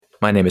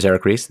My name is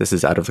Eric Reese. This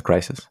is Out of the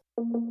Crisis.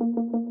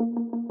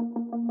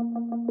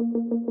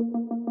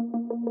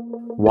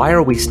 Why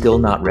are we still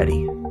not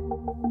ready?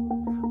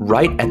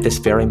 Right at this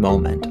very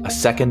moment, a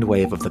second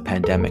wave of the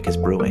pandemic is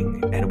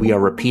brewing, and we are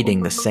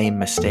repeating the same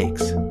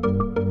mistakes.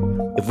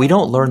 If we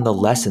don't learn the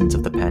lessons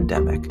of the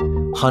pandemic,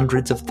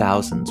 hundreds of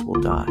thousands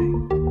will die.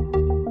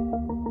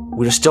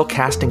 We are still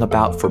casting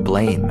about for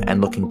blame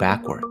and looking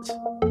backwards,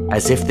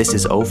 as if this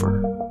is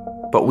over.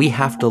 But we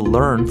have to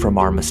learn from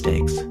our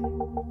mistakes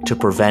to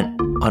prevent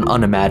an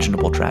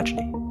unimaginable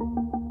tragedy.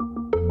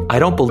 I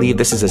don't believe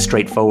this is as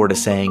straightforward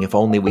as saying if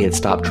only we had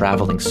stopped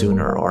traveling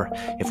sooner, or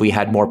if we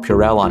had more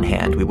Purell on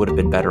hand, we would have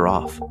been better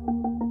off.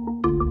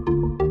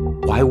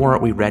 Why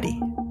weren't we ready?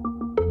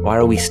 Why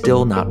are we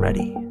still not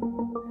ready?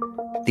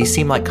 These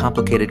seem like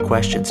complicated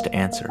questions to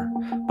answer,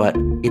 but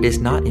it is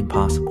not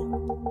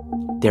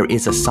impossible. There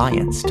is a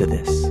science to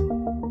this.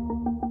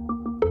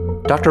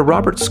 Dr.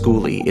 Robert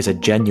Schooley is a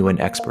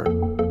genuine expert.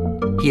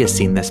 He has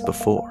seen this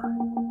before.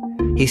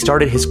 He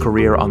started his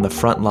career on the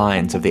front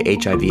lines of the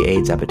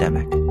HIV/AIDS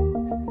epidemic.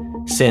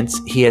 Since,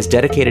 he has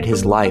dedicated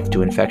his life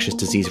to infectious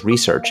disease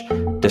research,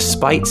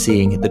 despite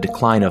seeing the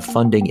decline of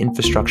funding,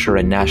 infrastructure,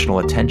 and national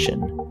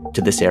attention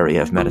to this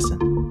area of medicine.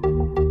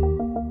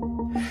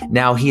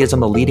 Now he is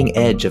on the leading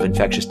edge of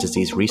infectious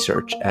disease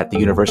research at the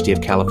University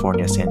of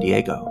California, San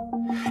Diego,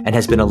 and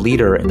has been a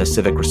leader in the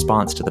civic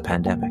response to the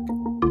pandemic.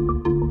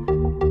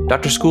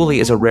 Dr. Schooley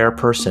is a rare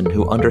person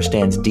who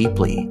understands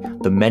deeply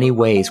the many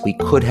ways we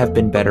could have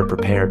been better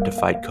prepared to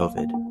fight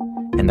COVID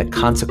and the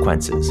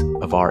consequences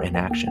of our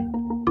inaction.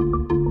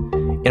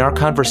 In our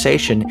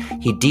conversation,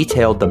 he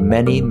detailed the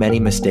many,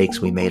 many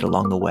mistakes we made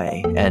along the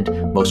way,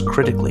 and most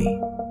critically,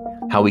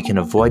 how we can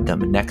avoid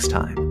them next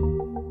time.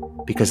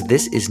 Because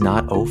this is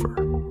not over.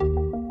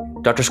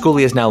 Dr.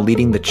 Schooley is now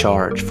leading the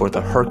charge for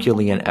the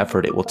Herculean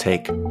effort it will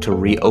take to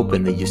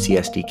reopen the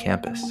UCSD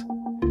campus.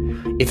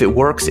 If it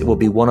works, it will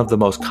be one of the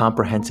most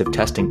comprehensive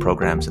testing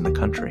programs in the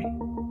country.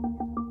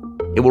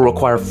 It will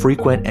require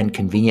frequent and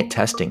convenient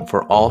testing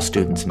for all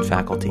students and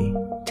faculty,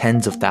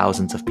 tens of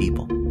thousands of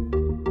people.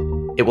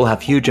 It will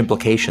have huge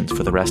implications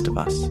for the rest of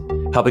us,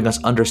 helping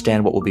us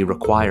understand what will be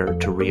required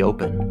to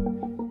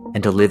reopen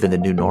and to live in the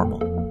new normal.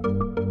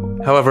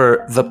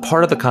 However, the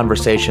part of the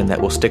conversation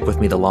that will stick with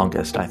me the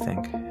longest, I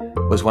think,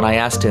 was when I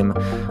asked him,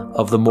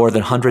 of the more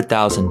than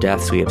 100,000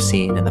 deaths we have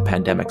seen in the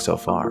pandemic so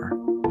far,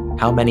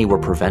 how many were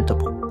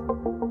preventable?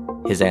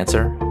 His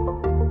answer?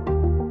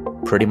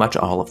 Pretty much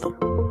all of them.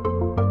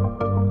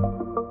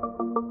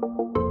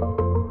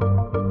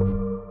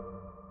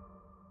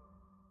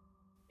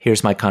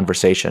 Here's my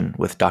conversation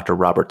with Dr.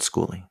 Robert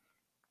Schooley.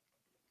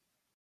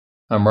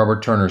 I'm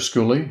Robert Turner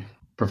Schooley,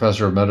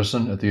 professor of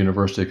medicine at the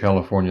University of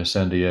California,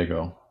 San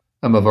Diego.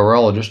 I'm a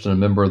virologist and a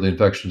member of the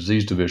infectious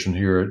disease division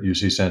here at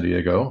UC San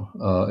Diego,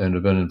 and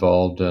have been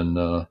involved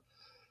in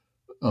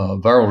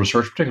viral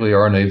research, particularly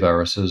RNA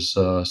viruses,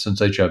 since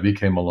HIV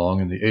came along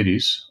in the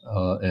 80s,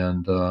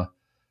 and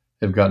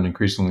have gotten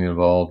increasingly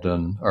involved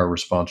in our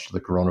response to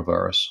the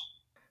coronavirus.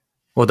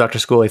 Well, Dr.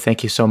 Schooley,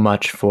 thank you so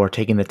much for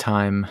taking the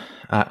time.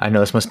 I know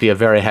this must be a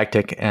very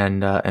hectic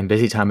and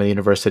busy time at the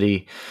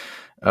university.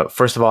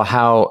 First of all,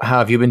 how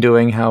have you been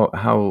doing? How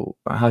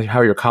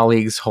are your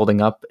colleagues holding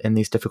up in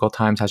these difficult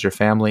times? How's your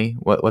family?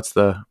 What's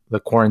the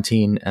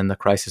quarantine and the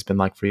crisis been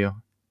like for you?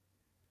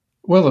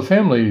 Well, the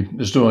family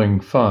is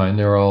doing fine.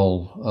 They're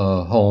all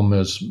home,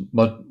 as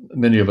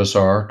many of us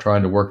are,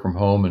 trying to work from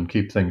home and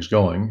keep things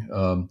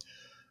going.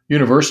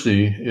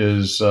 University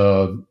is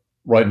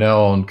right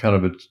now on kind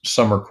of a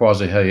summer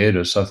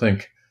quasi-hiatus. I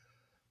think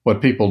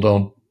what people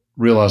don't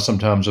realize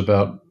sometimes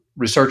about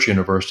research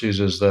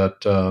universities is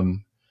that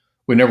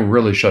we never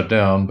really shut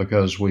down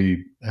because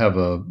we have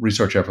a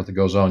research effort that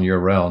goes on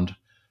year-round.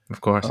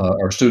 Of course.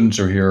 Our students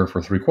are here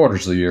for 3/4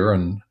 of the year,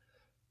 and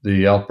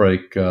the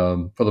outbreak,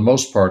 for the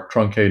most part,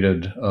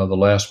 truncated the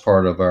last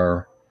part of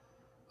our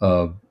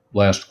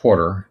last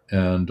quarter,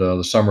 and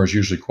the summer is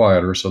usually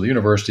quieter. So the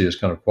university is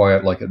kind of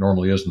quiet like it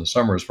normally is in the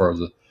summer as far as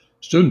the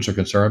students are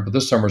concerned, but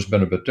this summer has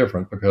been a bit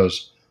different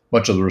because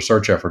much of the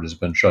research effort has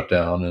been shut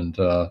down, and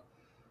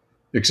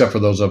except for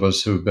those of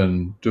us who've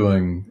been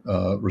doing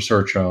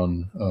research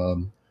on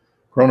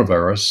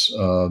coronavirus,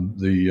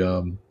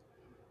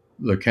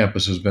 the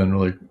campus has been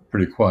really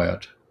pretty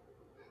quiet.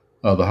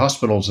 The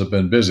hospitals have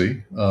been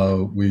busy.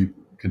 We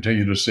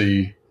continue to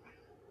see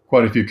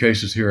quite a few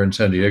cases here in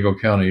San Diego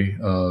County.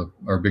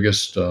 Our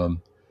biggest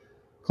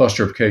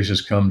cluster of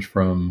cases comes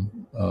from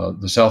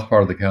the south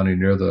part of the county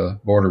near the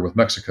border with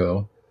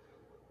Mexico.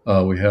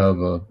 We have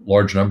a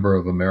large number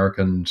of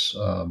American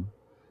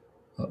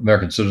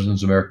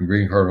citizens, American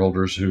green card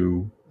holders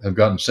who have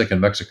gotten sick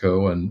in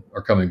Mexico and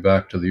are coming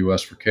back to the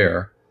U.S. for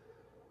care.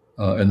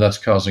 And that's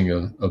causing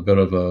a bit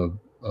of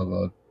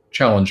a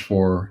challenge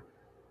for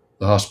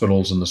the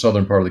hospitals in the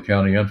southern part of the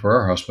county and for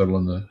our hospital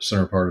in the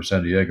center part of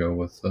San Diego,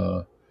 with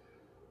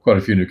quite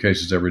a few new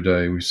cases every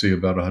day. We see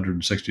about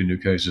 160 new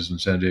cases in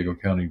San Diego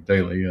County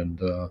daily, and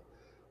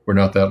we're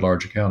not that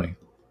large a county.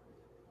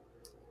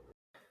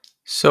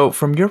 So,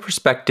 from your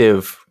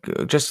perspective,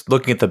 just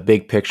looking at the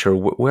big picture,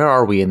 where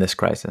are we in this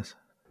crisis?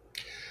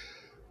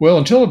 Well,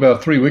 until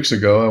about 3 weeks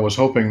ago, I was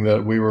hoping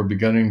that we were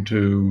beginning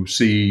to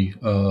see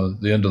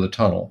the end of the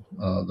tunnel.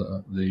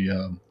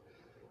 The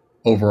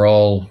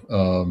overall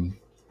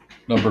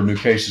number of new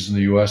cases in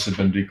the U.S. had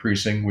been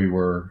decreasing. We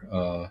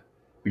were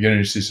beginning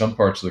to see some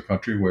parts of the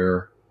country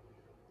where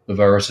the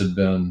virus had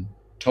been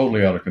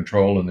totally out of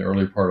control in the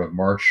early part of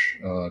March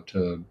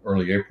to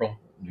early April.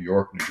 New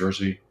York, New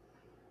Jersey,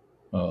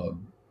 uh,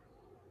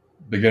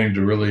 beginning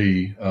to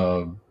really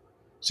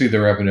see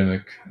their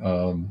epidemic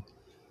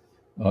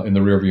in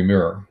the rearview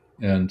mirror.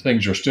 And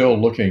things are still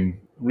looking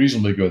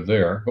reasonably good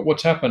there. But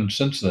what's happened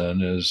since then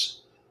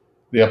is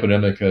the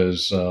epidemic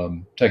has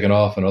taken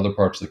off in other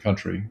parts of the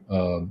country,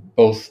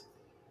 both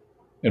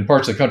in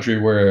parts of the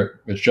country where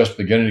it's just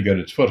beginning to get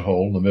its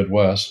foothold, in the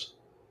Midwest,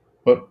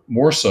 but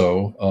more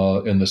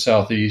so in the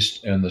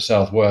Southeast and the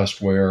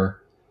Southwest,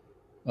 where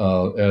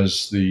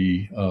as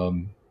the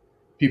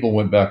people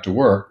went back to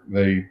work,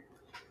 they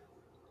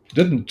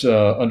didn't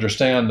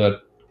understand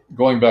that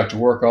going back to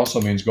work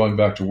also means going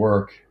back to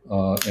work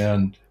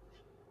and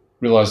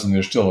realizing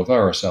there's still a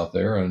virus out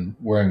there and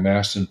wearing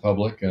masks in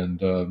public and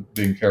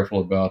being careful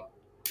about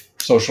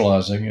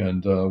socializing.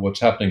 And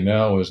what's happening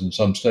now is in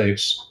some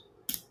states,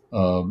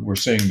 we're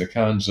seeing the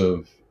kinds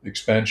of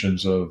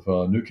expansions of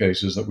new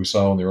cases that we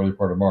saw in the early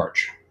part of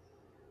March.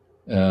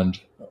 And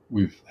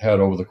we've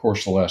had over the course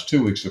of the last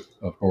 2 weeks,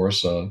 of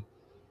course, a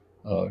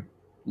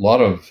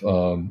lot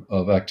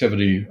of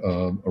activity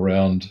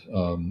around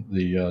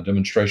the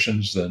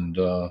demonstrations and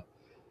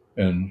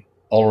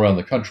all around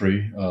the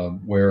country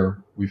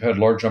where we've had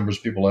large numbers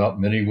of people out,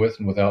 many with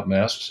and without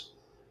masks,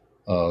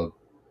 uh,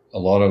 a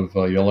lot of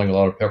yelling, a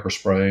lot of pepper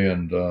spray,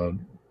 and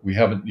we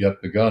haven't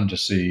yet begun to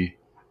see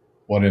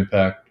what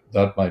impact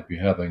that might be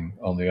having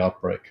on the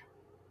outbreak.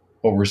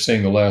 What we're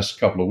seeing the last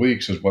couple of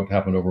weeks is what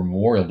happened over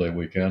Memorial Day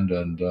weekend,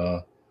 and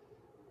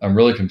I'm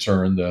really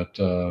concerned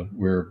that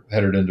we're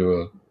headed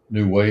into a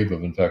new wave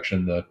of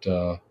infection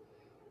that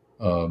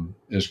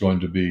is going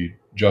to be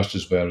just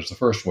as bad as the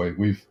first wave.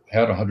 We've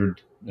had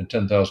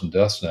 110,000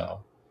 deaths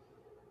now,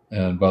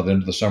 and by the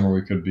end of the summer,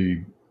 we could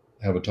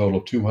have a total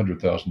of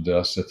 200,000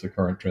 deaths if the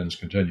current trends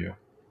continue.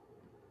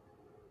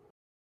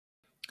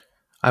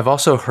 I've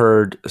also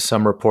heard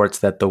some reports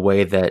that the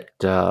way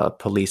that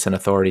police and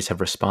authorities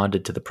have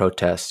responded to the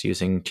protests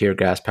using tear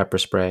gas, pepper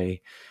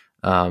spray,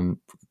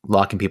 um,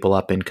 locking people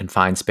up in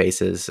confined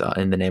spaces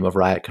in the name of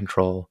riot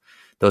control,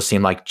 those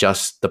seem like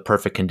just the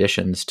perfect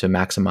conditions to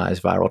maximize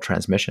viral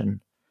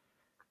transmission.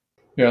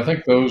 Yeah, I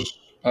think those.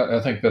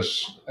 I think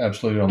that's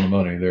absolutely on the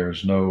money.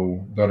 There's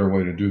no better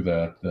way to do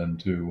that than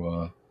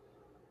to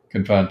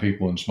confine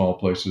people in small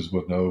places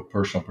with no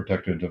personal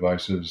protective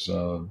devices,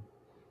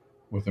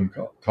 with them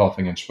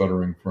coughing and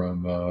sputtering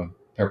from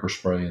pepper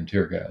spray and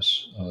tear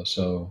gas.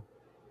 So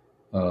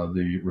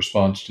the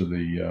response to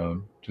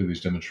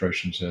these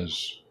demonstrations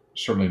has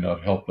certainly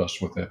not helped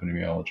us with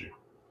epidemiology,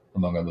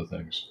 among other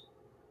things.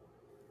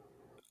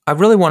 I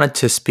really wanted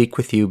to speak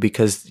with you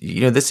because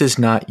this is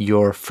not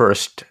your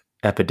first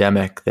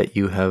epidemic that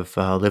you have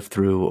lived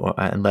through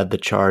and led the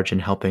charge in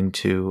helping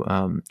to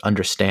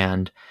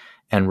understand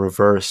and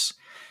reverse.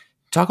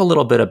 Talk a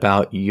little bit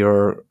about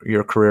your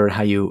career,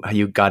 how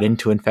you got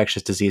into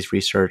infectious disease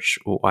research,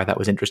 why that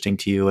was interesting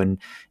to you, and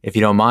if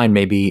you don't mind,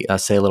 maybe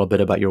say a little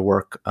bit about your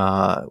work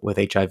with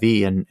HIV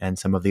and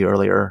some of the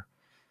earlier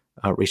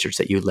research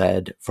that you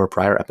led for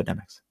prior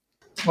epidemics.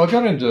 Well, I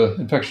got into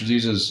infectious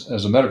diseases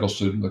as a medical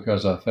student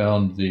because I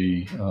found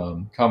the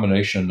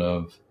combination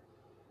of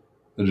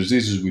the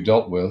diseases we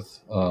dealt with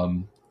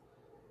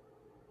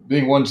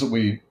being ones that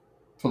we,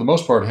 for the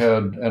most part,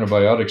 had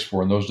antibiotics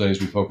for. In those days,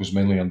 we focused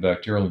mainly on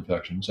bacterial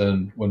infections.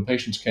 And when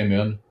patients came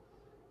in,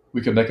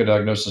 we could make a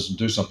diagnosis and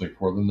do something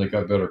for them. They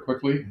got better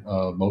quickly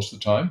most of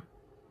the time,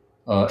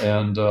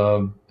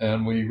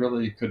 and we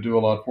really could do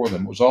a lot for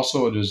them. It was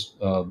also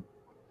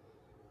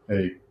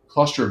a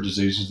cluster of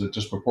diseases that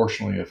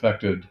disproportionately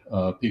affected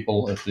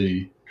people at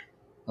the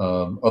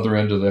other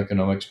end of the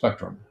economic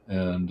spectrum.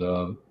 And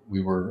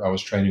I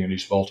was training in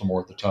East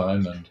Baltimore at the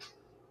time, and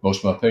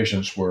most of my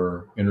patients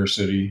were inner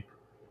city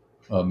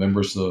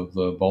members of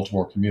the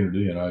Baltimore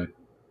community, and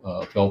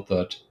I felt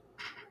that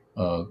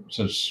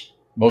since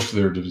most of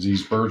their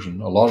disease burden,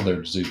 a lot of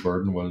their disease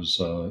burden was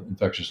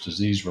infectious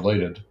disease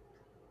related,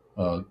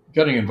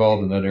 getting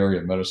involved in that area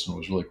of medicine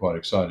was really quite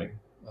exciting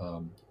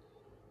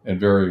and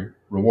very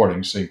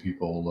rewarding. Seeing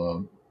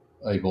people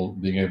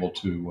being able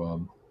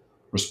to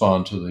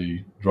respond to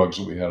the drugs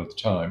that we had at the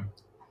time.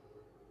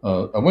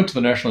 I went to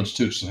the National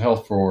Institutes of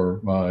Health for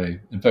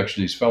my infectious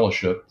disease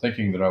fellowship,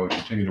 thinking that I would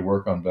continue to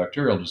work on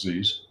bacterial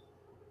disease.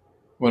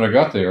 When I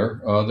got there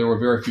were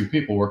very few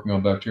people working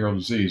on bacterial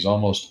disease.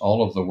 Almost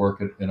all of the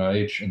work at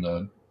NIH in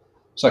the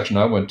section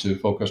I went to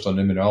focused on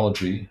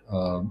immunology.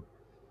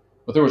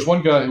 But there was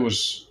one guy who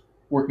was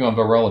working on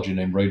virology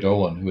named Ray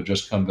Dolan, who had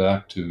just come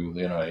back to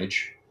the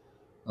NIH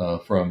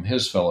from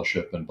his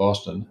fellowship in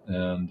Boston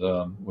and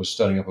was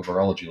setting up a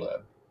virology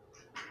lab.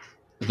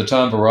 At the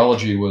time,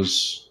 virology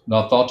was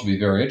not thought to be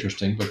very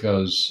interesting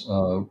because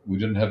we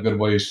didn't have good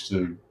ways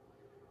to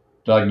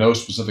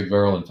diagnose specific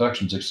viral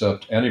infections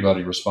except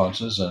antibody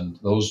responses, and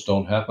those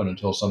don't happen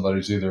until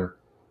somebody's either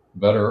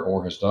better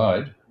or has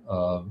died.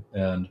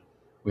 And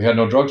we had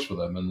no drugs for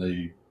them. And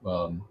the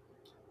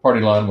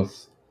party line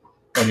with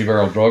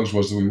antiviral drugs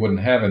was that we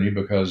wouldn't have any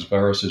because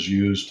viruses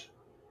used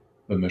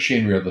the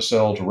machinery of the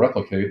cell to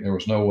replicate, and there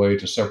was no way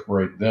to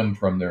separate them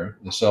from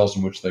the cells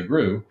in which they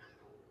grew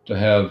to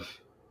have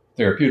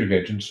therapeutic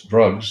agents,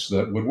 drugs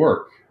that would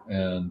work.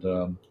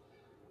 And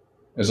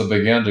as I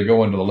began to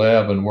go into the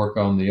lab and work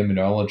on the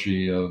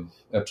immunology of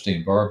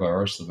Epstein-Barr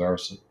virus, the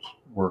virus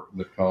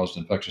that caused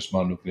infectious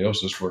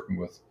mononucleosis, working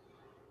with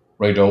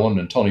Ray Dolan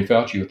and Tony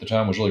Fauci, who at the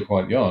time was really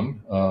quite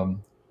young,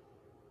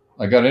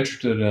 I got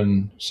interested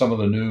in some of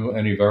the new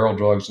antiviral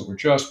drugs that were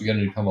just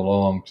beginning to come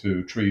along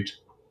to treat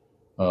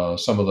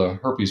some of the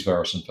herpes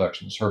virus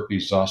infections,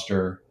 herpes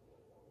zoster,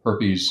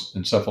 herpes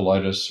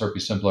encephalitis,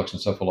 herpes simplex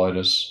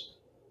encephalitis,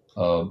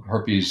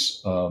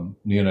 herpes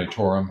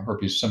neonatorum.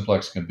 Herpes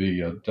simplex can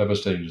be a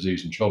devastating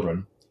disease in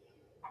children.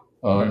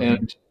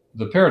 And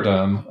the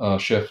paradigm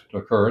shift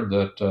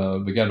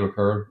began to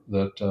occur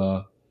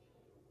that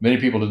many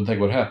people didn't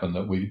think would happen,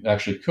 that we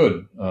actually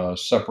could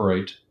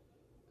separate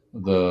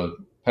the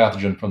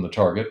pathogen from the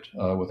target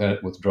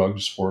with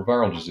drugs for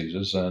viral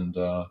diseases. And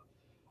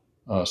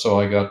so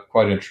I got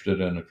quite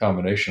interested in a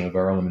combination of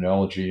viral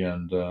immunology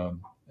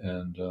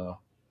and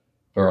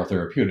viral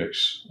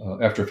therapeutics.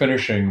 After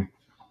finishing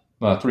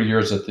 3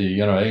 years at the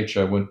NIH,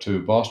 I went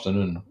to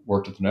Boston and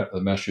worked at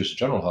the Massachusetts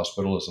General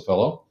Hospital as a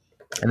fellow.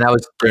 And that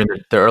was during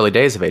the early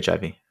days of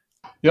HIV.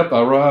 Yep, I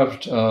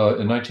arrived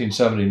in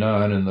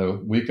 1979, and the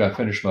week I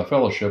finished my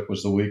fellowship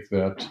was the week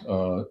that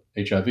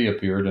HIV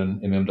appeared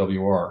in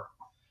MMWR.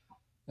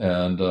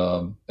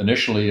 And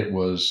initially, it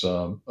was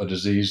a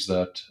disease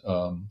that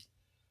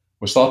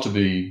was thought to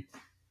be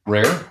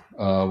rare,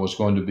 was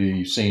going to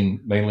be seen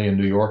mainly in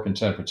New York and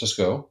San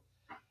Francisco.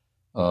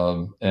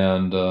 I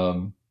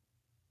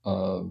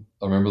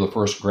remember the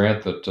first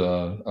grant that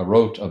I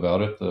wrote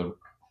about it. The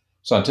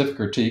scientific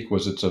critique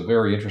was it's a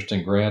very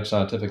interesting grant,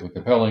 scientifically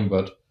compelling,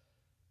 but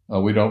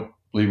we don't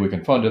believe we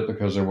can fund it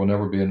because there will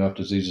never be enough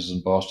diseases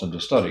in Boston to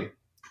study,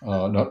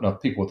 not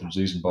enough people with the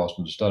disease in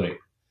Boston to study.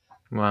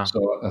 Wow.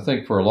 So I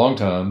think for a long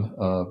time,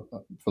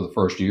 for the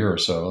first year or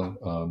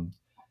so,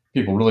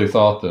 people really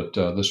thought that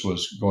this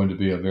was going to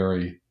be a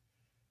very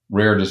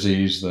rare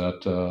disease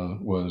that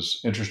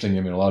was interesting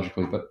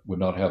immunologically but would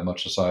not have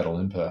much societal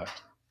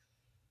impact.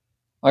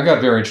 I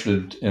got very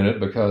interested in it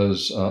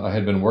because I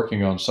had been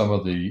working on some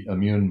of the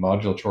immune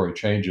modulatory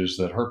changes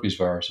that herpes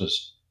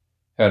viruses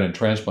had in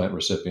transplant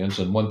recipients.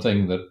 And one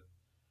thing that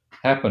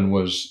happened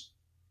was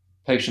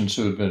patients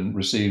who had been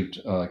received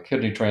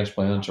kidney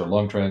transplants or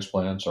lung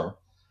transplants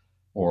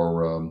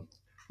or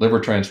liver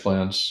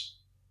transplants,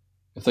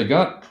 if they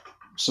got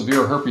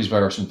severe herpes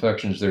virus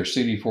infections, their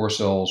CD4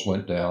 cells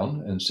went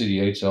down and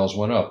CD8 cells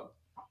went up.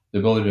 The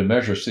ability to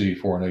measure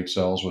CD4 and 8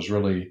 cells was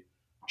really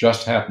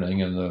just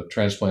happening, and the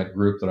transplant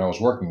group that I was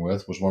working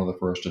with was one of the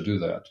first to do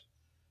that.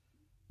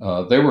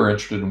 They were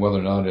interested in whether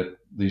or not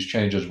these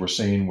changes were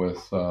seen with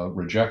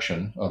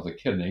rejection of the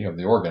kidney, of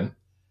the organ.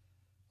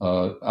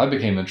 I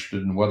became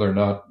interested in whether or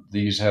not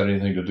these had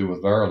anything to do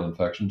with viral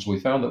infections. We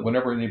found that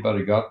whenever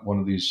anybody got one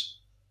of these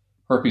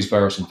herpes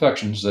virus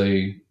infections,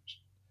 they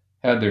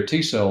had their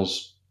T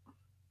cells,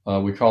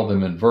 we called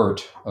them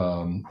invert.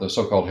 The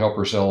so-called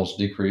helper cells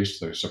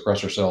decreased, the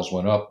suppressor cells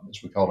went up,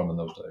 as we called them in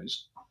those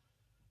days.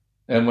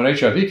 And when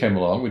HIV came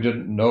along, we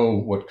didn't know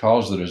what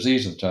caused the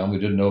disease at the time. We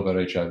didn't know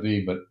about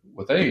HIV, but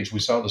with AIDS, we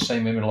saw the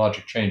same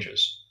immunologic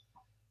changes.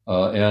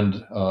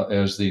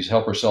 As these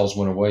helper cells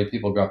went away,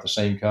 people got the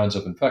same kinds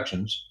of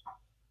infections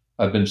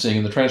I've been seeing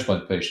in the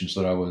transplant patients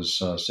that I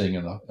was seeing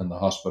in the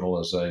hospital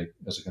as a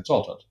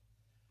consultant.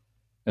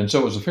 And so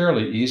it was a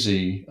fairly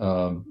easy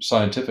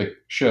scientific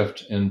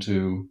shift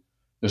into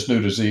this new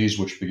disease,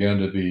 which began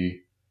to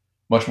be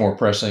much more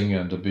pressing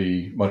and to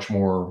be much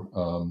more.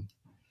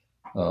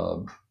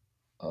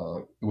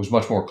 It was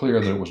much more clear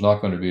that it was not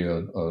going to be a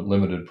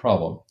limited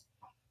problem.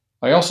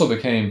 I also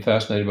became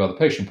fascinated by the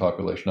patient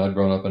population. I'd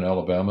grown up in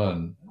Alabama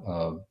and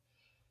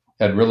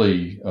had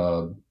really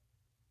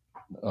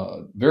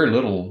very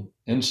little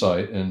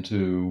insight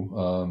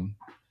into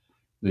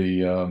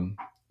the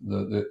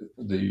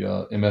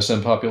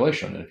MSM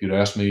population. And if you'd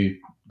asked me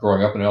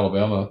growing up in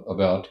Alabama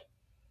about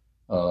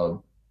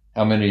how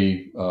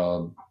many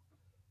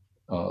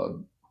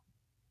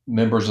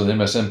members of the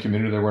MSM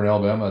community there were in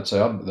Alabama, I'd say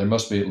there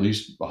must be at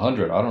least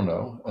 100. I don't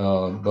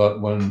know.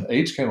 But when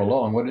AIDS came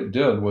along, what it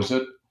did was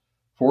it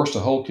forced a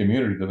whole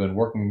community that had been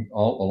working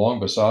along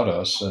beside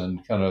us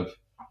and kind of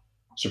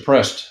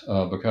suppressed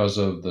because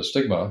of the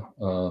stigma.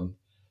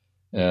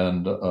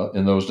 And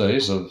in those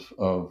days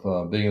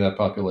of being in that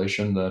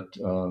population, that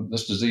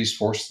this disease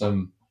forced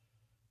them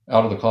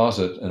out of the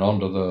closet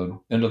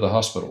and into the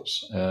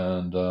hospitals,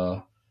 and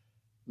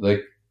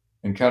they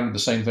encountered the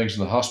same things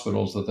in the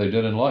hospitals that they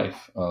did in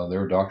life. There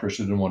were doctors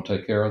who didn't want to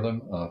take care of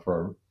them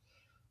for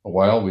a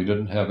while. We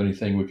didn't have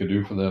anything we could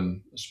do for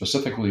them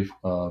specifically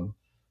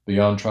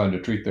beyond trying to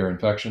treat their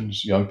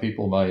infections. Young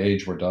people my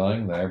age were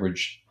dying. The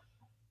average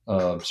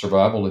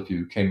survival, if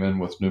you came in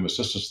with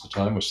pneumocystis at the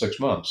time, was 6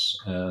 months.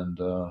 And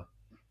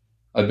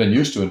I'd been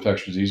used to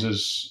infectious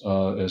diseases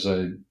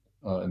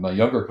in my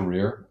younger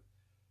career,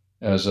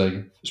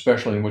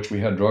 especially in which we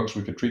had drugs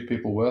we could treat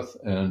people with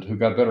and who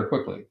got better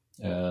quickly.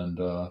 And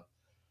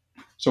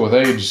so with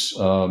AIDS,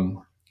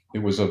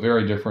 it was a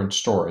very different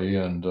story.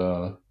 And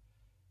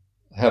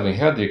having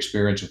had the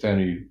experience with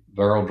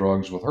antiviral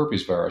drugs with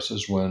herpes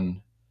viruses,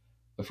 when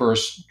the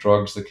first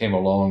drugs that came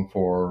along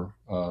for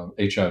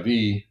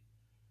HIV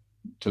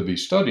to be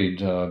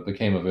studied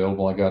became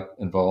available, I got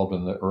involved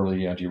in the early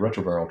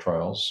antiretroviral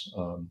trials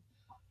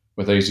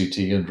with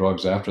AZT and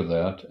drugs after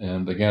that,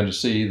 and began to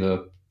see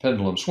the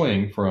pendulum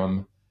swing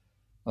from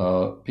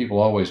people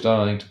always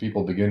dying to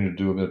people beginning to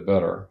do a bit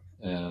better.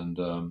 And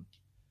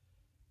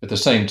at the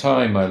same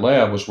time, my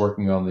lab was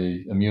working on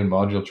the immune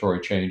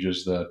modulatory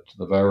changes that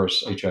the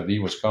virus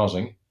HIV was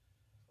causing,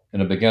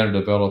 and I began to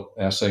develop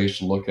assays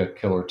to look at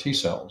killer T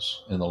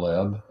cells in the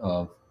lab,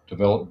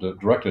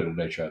 directed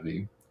at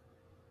HIV.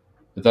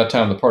 At that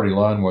time, the party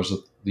line was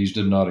that these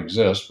did not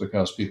exist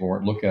because people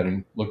weren't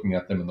looking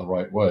at them in the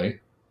right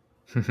way.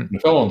 And a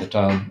fellow at the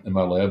time in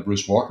my lab,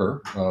 Bruce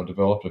Walker,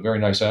 developed a very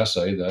nice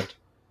assay that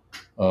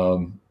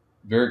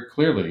very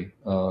clearly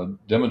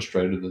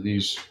demonstrated that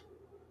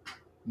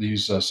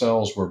these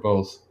cells were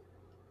both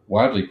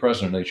widely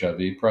present in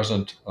HIV,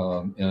 present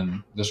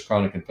in this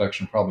chronic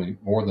infection probably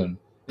more than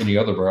any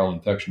other viral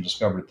infection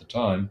discovered at the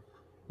time.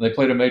 And they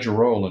played a major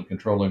role in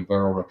controlling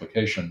viral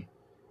replication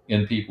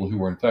in people who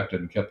were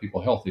infected and kept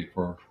people healthy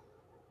for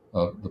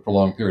the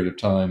prolonged period of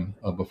time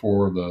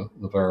before the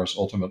virus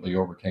ultimately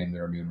overcame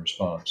their immune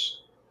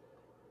response.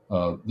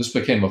 This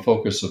became a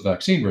focus of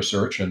vaccine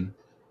research, and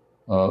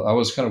I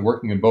was kind of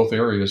working in both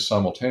areas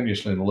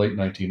simultaneously in the late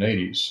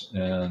 1980s,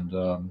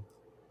 and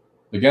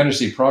began to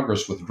see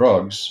progress with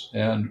drugs,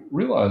 and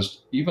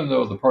realized, even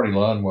though the party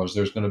line was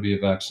there's going to be a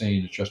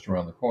vaccine, it's just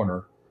around the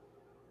corner,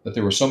 that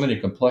there were so many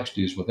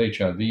complexities with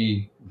HIV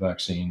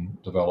vaccine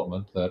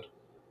development that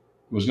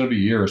it was going to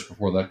be years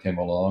before that came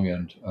along,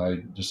 and I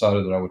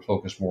decided that I would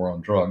focus more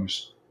on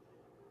drugs,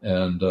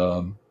 and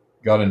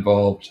got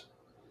involved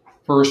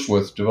first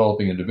with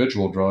developing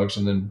individual drugs,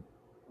 and then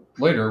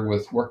later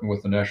with working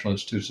with the National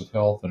Institutes of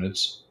Health and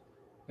its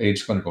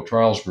AIDS clinical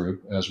trials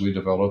group as we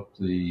developed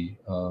the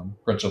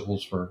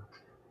principles for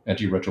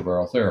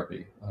antiretroviral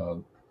therapy.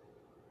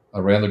 I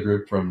ran the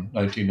group from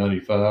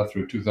 1995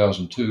 through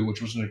 2002,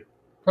 which was an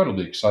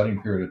incredibly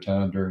exciting period of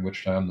time, during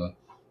which time the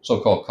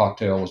so-called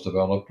cocktail was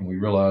developed, and we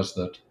realized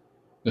that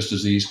this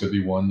disease could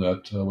be one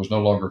that was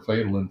no longer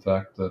fatal. In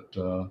fact,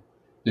 that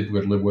people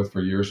could live with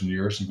for years and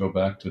years and go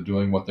back to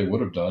doing what they would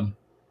have done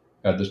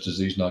had this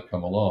disease not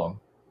come along.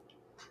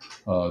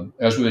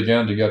 As we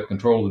began to get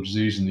control of the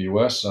disease in the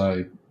U.S.,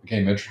 I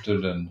became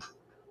interested in,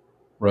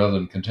 rather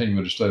than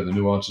continuing to study the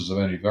nuances of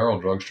antiviral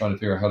drugs, trying to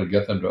figure out how to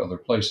get them to other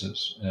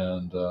places.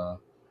 And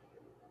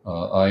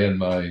I and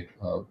my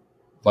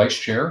vice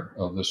chair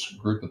of this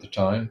group at the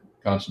time,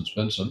 Constance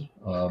Benson,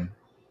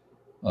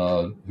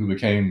 who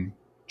became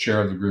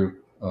chair of the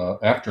group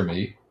after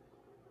me,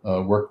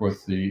 worked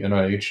with the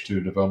NIH to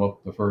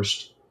develop the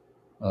first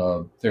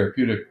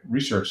therapeutic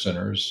research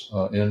centers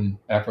in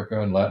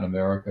Africa and Latin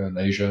America and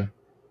Asia.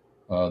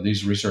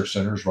 These research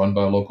centers, run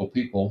by local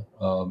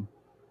people,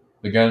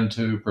 began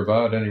to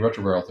provide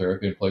antiretroviral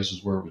therapy in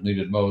places where it was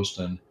needed most,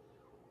 and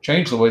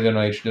changed the way the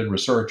NIH did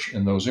research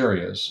in those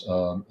areas.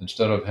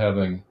 Instead of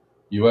having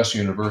U.S.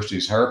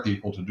 universities hire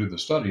people to do the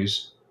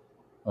studies,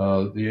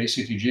 the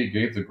ACTG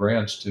gave the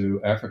grants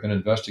to African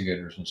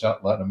investigators and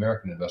South Latin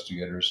American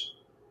investigators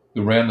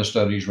who ran the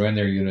studies, ran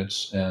their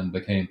units, and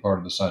became part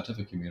of the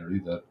scientific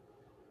community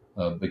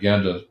that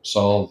began to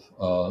solve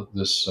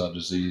this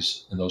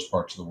disease in those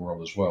parts of the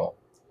world as well.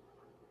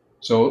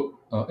 So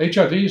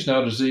HIV is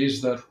now a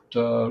disease that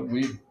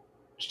we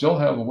still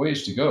have a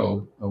ways to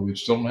go. We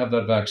still don't have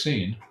that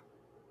vaccine,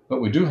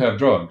 but we do have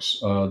drugs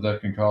that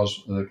can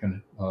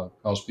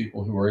cause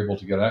people who are able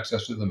to get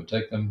access to them and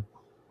take them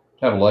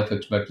to have a life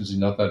expectancy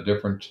not that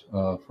different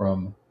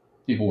from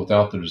people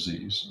without the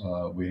disease.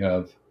 We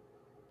have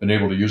been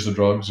able to use the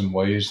drugs in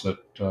ways that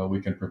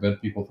we can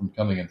prevent people from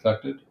becoming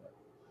infected,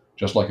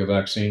 just like a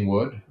vaccine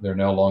would. They're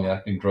now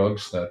long-acting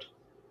drugs that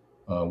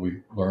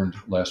we learned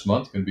last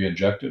month can be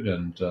injected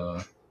and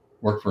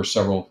work for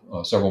several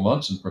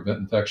months and prevent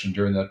infection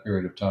during that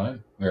period of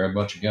time, very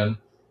much again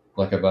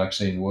like a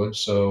vaccine would.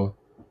 So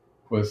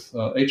with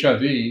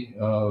HIV,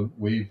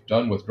 we've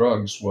done with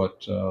drugs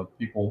what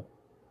people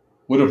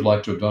would have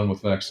liked to have done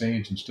with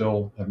vaccines and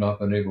still have not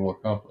been able to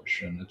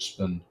accomplish. And it's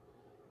been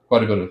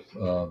quite a bit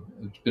of,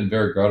 it's been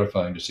very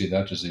gratifying to see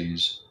that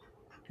disease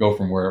go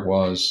from where it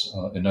was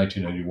in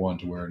 1981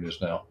 to where it is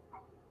now.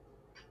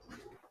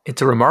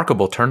 It's a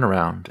remarkable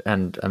turnaround,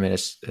 and I mean,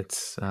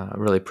 it's I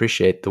really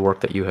appreciate the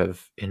work that you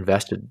have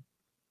invested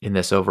in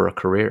this over a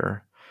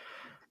career.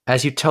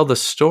 as you tell the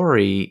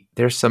story,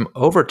 there's some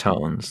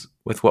overtones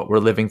with what we're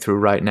living through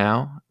right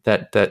now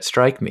that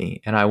strike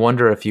me, and I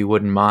wonder if you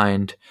wouldn't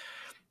mind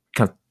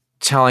kind of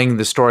telling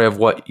the story of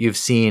what you've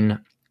seen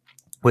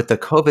with the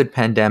COVID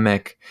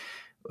pandemic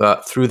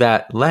through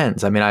that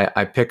lens. I mean,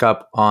 I pick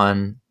up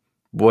on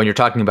when you're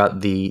talking about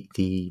the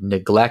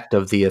neglect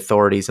of the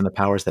authorities and the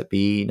powers that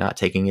be, not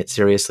taking it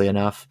seriously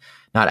enough,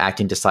 not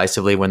acting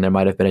decisively when there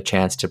might have been a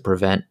chance to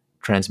prevent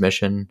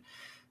transmission.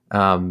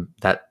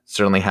 That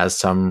certainly has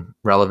some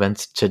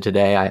relevance to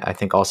today. I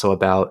think also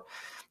about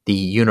the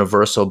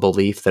universal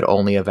belief that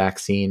only a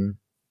vaccine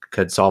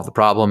could solve the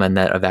problem and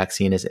that a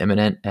vaccine is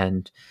imminent,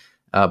 and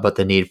but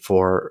the need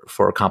for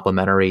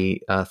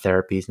complementary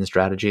therapies and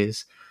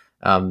strategies.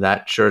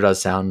 That sure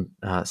does sound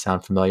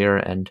familiar.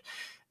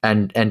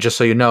 And just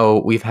so you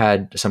know, we've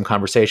had some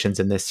conversations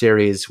in this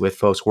series with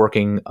folks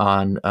working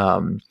on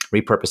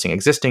repurposing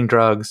existing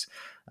drugs,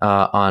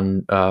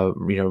 on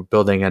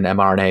building an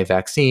mRNA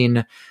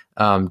vaccine,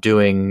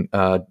 doing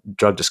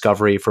drug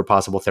discovery for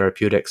possible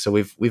therapeutics. So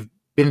we've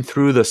been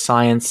through the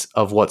science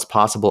of what's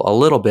possible a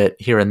little bit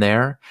here and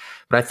there,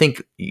 but I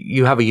think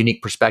you have a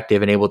unique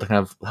perspective and able to kind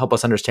of help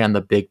us understand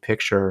the big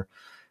picture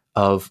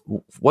of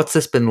what's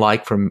this been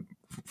like from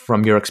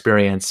your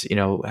experience,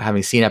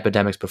 having seen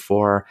epidemics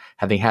before,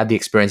 having had the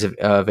experience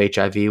of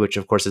HIV, which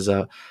of course is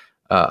a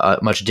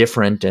much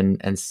different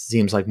and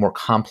seems like more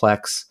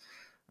complex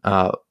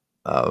uh,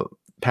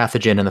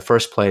 pathogen in the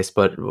first place.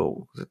 But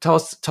tell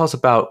us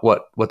about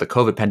what the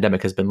COVID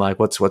pandemic has been like.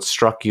 What's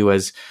struck you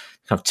as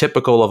kind of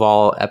typical of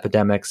all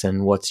epidemics,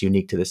 and what's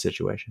unique to this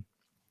situation?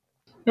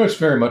 It's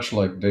very much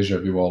like deja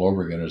vu all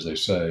over again, as they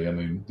say. I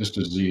mean, this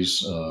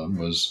disease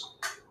was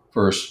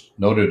first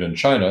noted in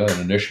China, and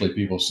initially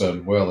people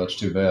said, well, that's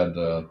too bad,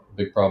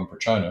 big problem for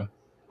China,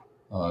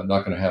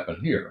 not going to happen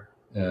here.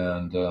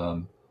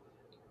 And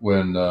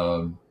when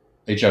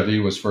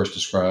HIV was first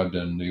described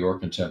in New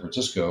York and San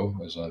Francisco,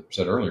 as I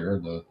said earlier,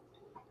 the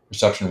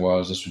perception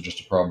was this was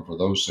just a problem for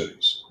those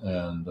cities.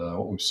 And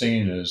what we've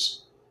seen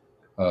is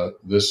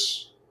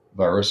this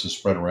virus has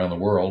spread around the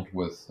world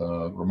with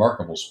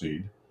remarkable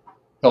speed,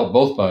 helped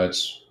both by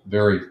its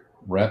very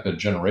rapid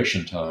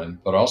generation time,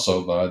 but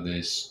also by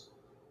this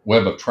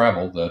web of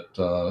travel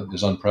that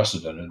is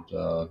unprecedented,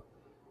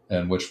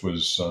 and which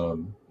was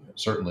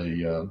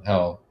certainly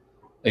how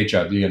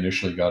HIV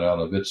initially got out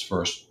of its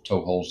first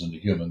toeholds into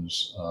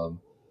humans.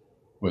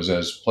 Was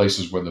as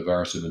places where the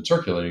virus had been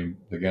circulating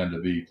began to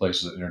be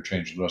places that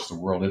interchanged with the rest of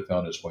the world, it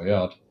found its way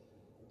out.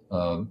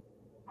 Um,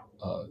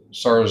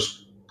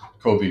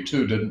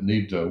 SARS-CoV-2 didn't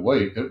need to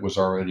wait; it was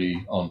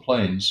already on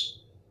planes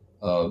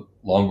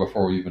long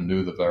before we even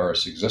knew the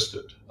virus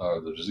existed,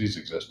 the disease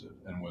existed,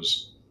 and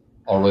was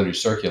already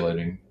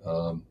circulating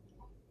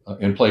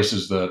in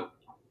places that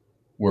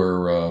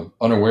were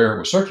unaware it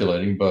was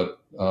circulating, but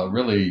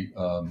really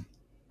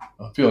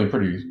feeling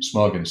pretty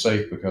smug and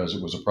safe because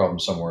it was a problem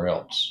somewhere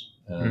else.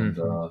 And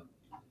Mm-hmm.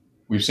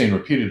 we've seen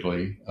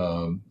repeatedly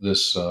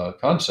this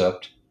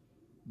concept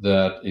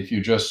that if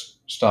you just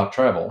stop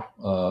travel,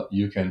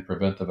 you can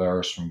prevent the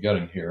virus from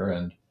getting here,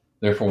 and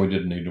therefore we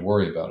didn't need to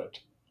worry about it.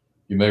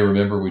 You may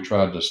remember we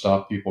tried to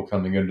stop people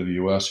coming into the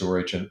U.S. who were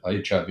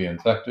HIV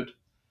infected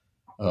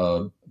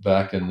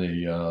back in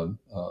the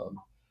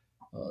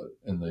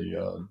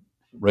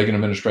Reagan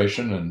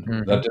administration, and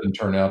Mm-hmm. that didn't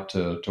turn out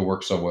to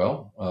work so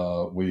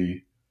well.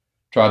 We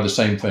tried the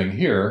same thing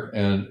here,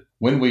 and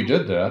when we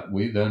did that,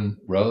 we then,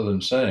 rather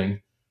than saying,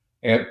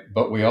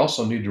 but we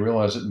also need to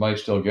realize it might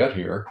still get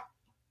here,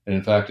 and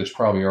in fact, it's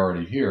probably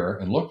already here,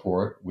 and look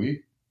for it,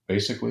 we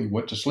basically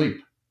went to sleep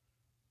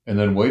and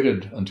then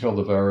waited until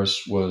the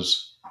virus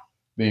was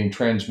being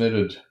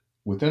transmitted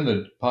within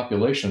the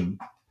population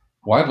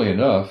widely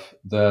enough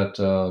that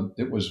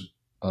it was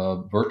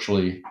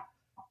virtually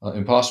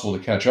impossible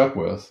to catch up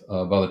with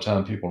by the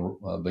time people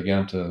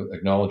began to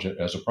acknowledge it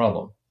as a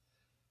problem.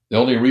 The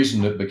only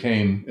reason it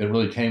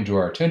really came to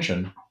our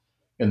attention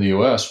in the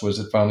U.S. was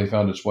it finally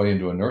found its way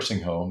into a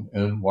nursing home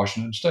in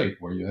Washington State,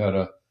 where you had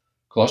a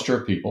cluster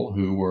of people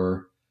who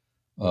were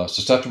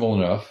susceptible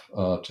enough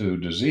to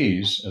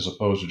disease, as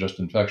opposed to just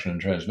infection and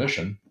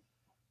transmission,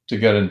 to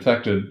get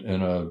infected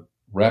in a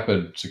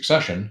rapid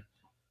succession,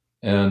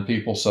 and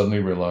people suddenly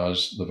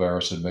realized the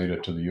virus had made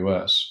it to the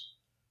U.S.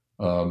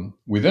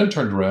 We then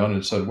turned around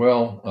and said,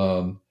 "Well,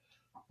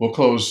 we'll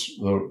close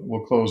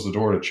the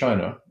door to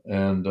China,"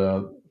 and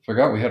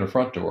forgot we had a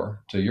front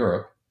door to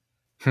Europe,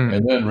 Hmm.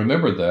 and then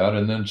remembered that,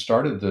 and then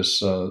started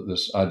this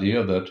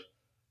idea that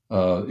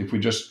if we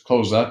just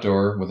close that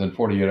door within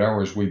 48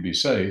 hours, we'd be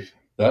safe.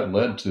 That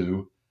led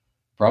to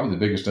probably the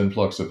biggest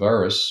influx of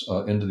virus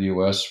into the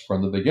U.S.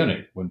 from the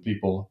beginning, when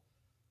people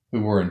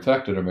who were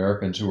infected,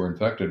 Americans who were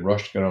infected,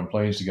 rushed to get on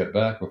planes to get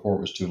back before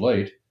it was too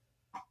late,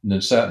 and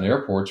then sat in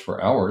airports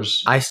for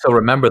hours. I still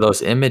remember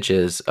those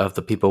images of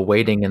the people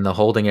waiting in the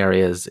holding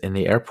areas in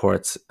the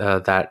airports.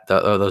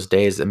 Those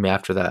days, I mean,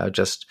 after that, it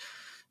just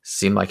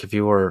seemed like if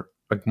you were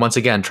like, once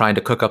again trying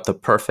to cook up the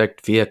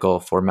perfect vehicle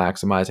for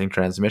maximizing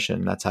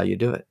transmission, that's how you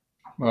do it.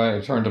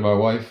 I turned to my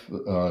wife,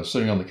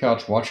 sitting on the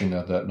couch watching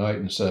that night,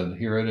 and said,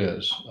 "Here it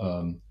is."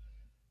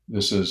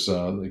 this is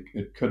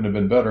it couldn't have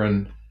been better.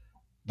 And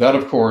that,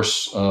 of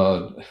course,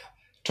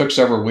 took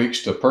several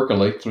weeks to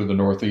percolate through the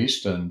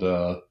Northeast, and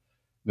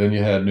then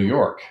you had New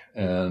York,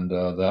 and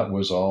that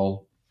was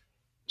all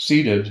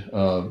seeded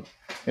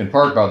in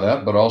part by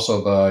that, but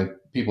also by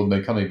people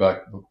been coming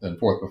back and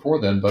forth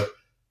before then. But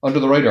under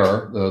the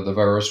radar, the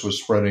virus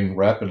was spreading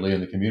rapidly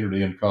in the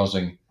community and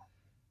causing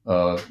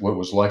what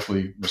was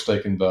likely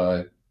mistaken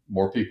by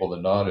more people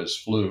than not as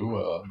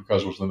flu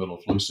because it was in the middle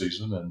of flu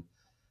season. And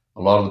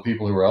a lot of the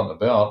people who were out and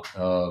about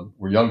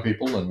were young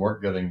people and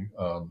weren't getting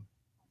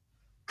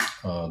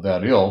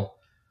that ill.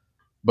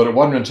 But it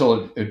wasn't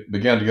until it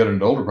began to get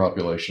into older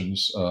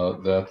populations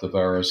that the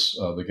virus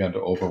began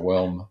to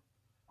overwhelm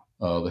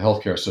the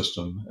healthcare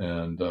system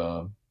and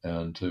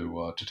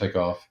to take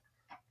off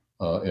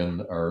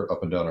in our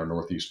up and down our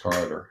northeast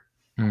corridor.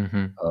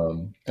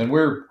 Mm-hmm. And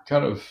we're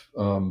kind of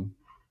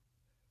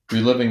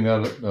reliving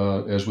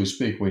that as we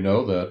speak. We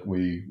know that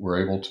we were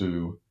able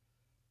to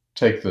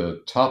take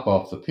the top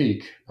off the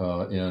peak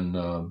in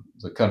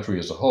the country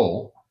as a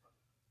whole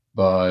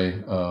by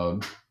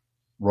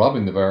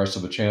robbing the virus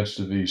of a chance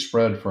to be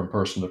spread from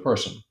person to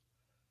person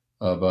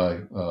by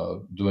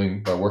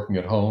working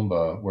at home,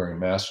 by wearing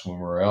masks when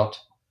we're out,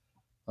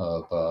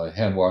 by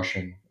hand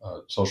washing,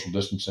 social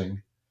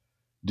distancing,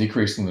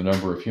 decreasing the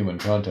number of human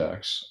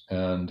contacts.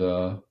 And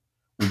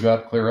we've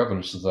got clear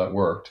evidence that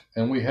worked.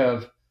 And we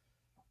have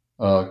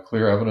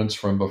clear evidence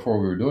from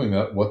before we were doing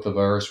that what the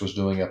virus was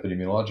doing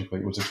epidemiologically.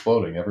 It was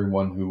exploding.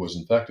 Everyone who was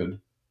infected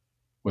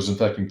was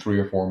infecting 3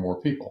 or 4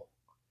 more people.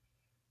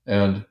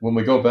 And when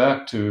we go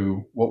back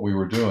to what we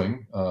were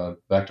doing,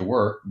 back to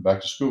work,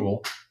 back to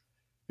school,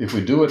 if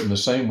we do it in the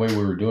same way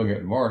we were doing it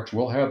in March,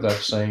 we'll have that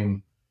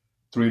same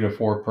 3 to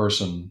 4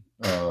 person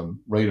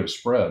rate of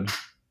spread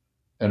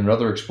and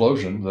another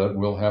explosion that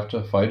we'll have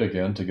to fight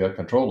again to get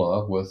control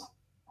of, with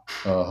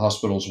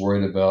hospitals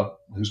worried about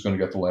who's going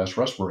to get the last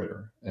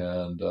respirator.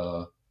 And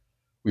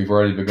we've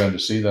already begun to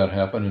see that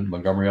happen. In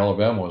Montgomery,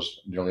 Alabama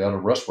was nearly out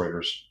of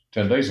respirators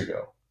 10 days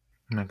ago.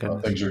 My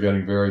goodness. Things are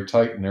getting very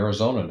tight in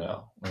Arizona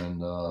now,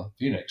 and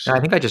Phoenix.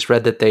 I think I just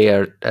read that they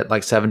are at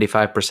like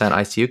 75%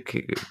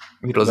 ICU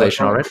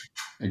utilization already.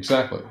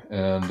 Exactly.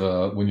 And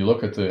when you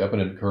look at the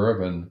epidemic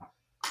curve in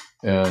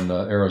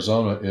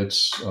Arizona,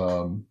 it's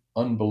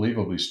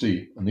unbelievably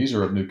steep. And these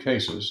are new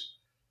cases.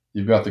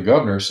 You've got the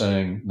governor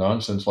saying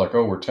nonsense like,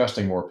 oh, we're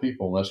testing more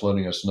people, and that's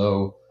letting us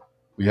know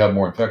we have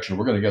more infection.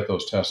 We're going to get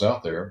those tests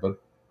out there.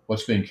 But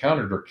what's being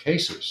counted are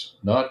cases,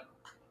 not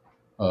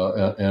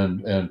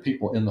and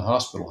people in the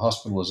hospital,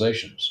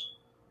 hospitalizations.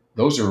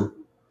 Those are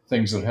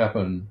things that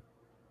happen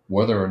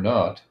whether or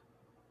not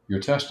you're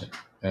testing.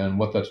 And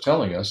what that's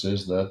telling us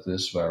is that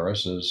this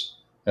virus is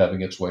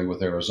having its way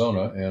with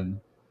Arizona. And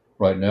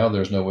right now,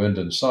 there's no end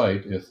in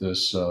sight if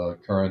this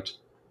current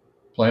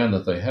plan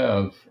that they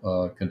have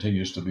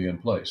continues to be in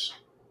place.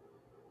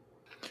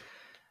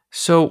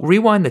 So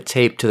rewind the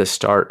tape to the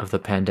start of the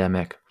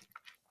pandemic.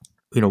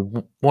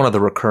 One of the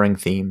recurring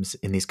themes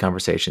in these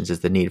conversations is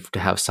the need to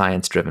have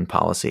science-driven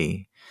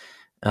policy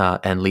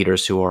and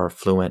leaders who are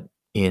fluent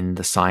in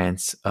the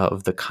science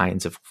of the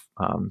kinds of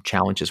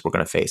challenges we're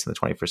going to face in the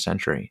 21st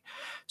century.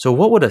 So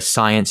what would a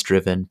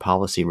science-driven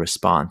policy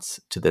response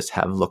to this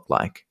have looked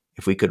like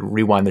if we could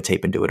rewind the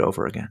tape and do it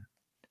over again?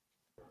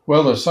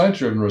 Well, the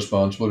science-driven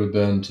response would have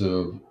been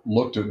to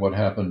looked at what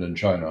happened in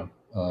China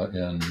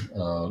in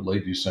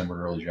late December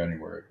and early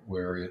January,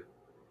 where it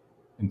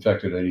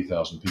infected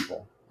 80,000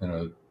 people,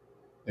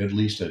 at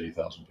least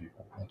 80,000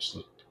 people. That's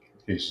the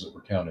cases that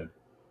were counted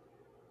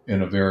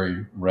in a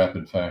very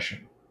rapid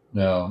fashion.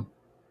 Now,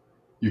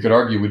 you could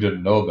argue we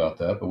didn't know about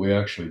that, but we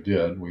actually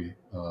did.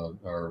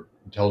 Our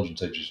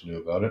intelligence agents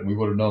knew about it, and we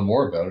would have known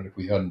more about it if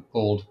we hadn't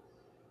pulled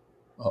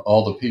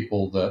all the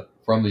people that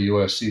from the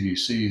U.S.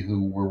 CDC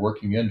who were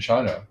working in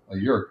China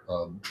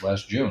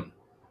last June.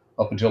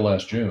 Up until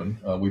last June,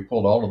 we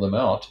pulled all of them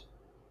out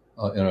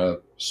in a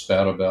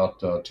spat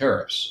about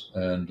tariffs,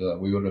 and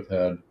we would have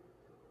had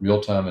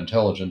real-time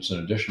intelligence in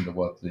addition to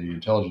what the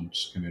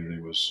intelligence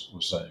community was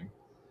saying.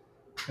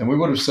 And we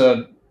would have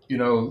said,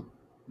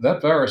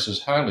 that virus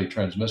is highly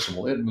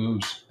transmissible. It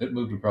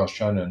moved across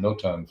China in no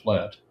time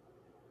flat.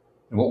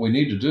 And what we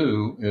need to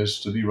do is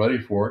to be ready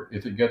for it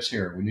if it gets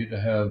here. We need to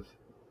have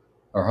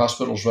our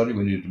hospitals ready.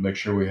 We need to make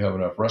sure we have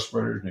enough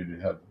respirators. We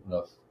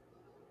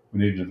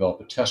need to develop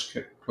a test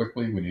kit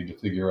quickly. We need to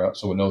figure out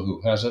so we know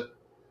who has it.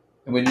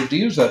 And we need to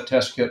use that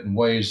test kit in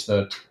ways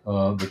that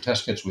the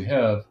test kits we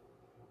have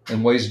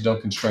in ways that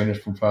don't constrain us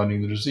from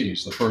finding the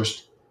disease. The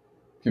first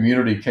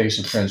community case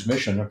of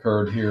transmission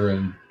occurred here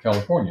in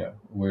California,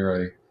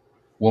 where a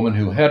woman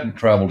who hadn't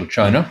traveled to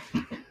China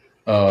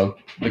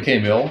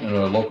became ill in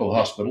a local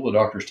hospital. The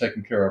doctors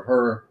taking care of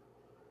her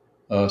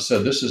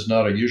said this is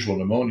not a usual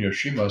pneumonia.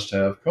 She must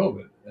have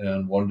COVID,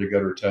 and wanted to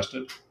get her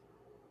tested.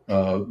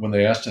 When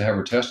they asked to have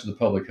her tested, the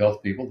public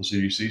health people, the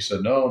CDC,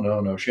 said,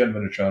 no, she hadn't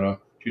been to China.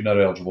 She's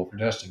not eligible for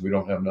testing. We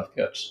don't have enough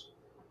kits.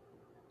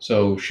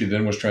 So she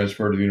then was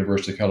transferred to the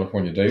University of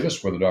California,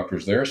 Davis, where the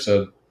doctors there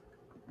said,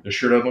 this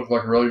sure doesn't look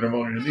like a regular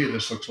pneumonia to me.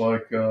 This looks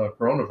like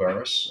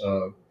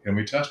coronavirus. Can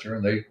we test her?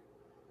 And they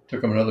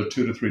took them another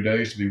 2 to 3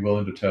 days to be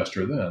willing to test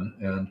her then.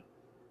 And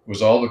it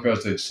was all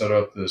because they'd set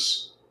up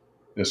this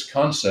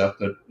concept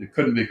that it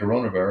couldn't be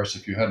coronavirus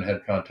if you hadn't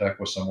had contact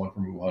with someone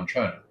from Wuhan,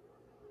 China.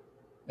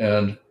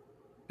 And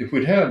if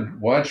we'd had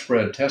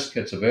widespread test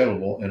kits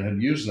available and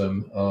had used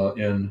them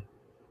in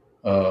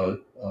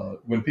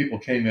when people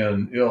came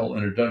in ill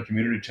and had done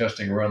community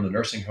testing around the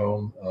nursing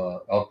home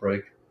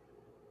outbreak,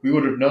 we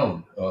would have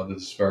known that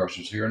this virus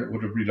was here, and it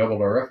would have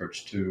redoubled our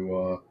efforts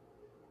to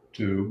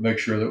make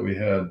sure that we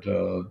had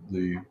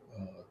the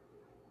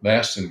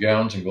masks and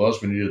gowns and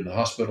gloves we needed in the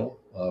hospital.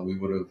 We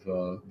would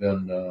have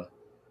been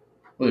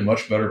really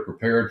much better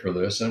prepared for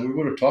this, and we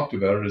would have talked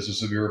about it as a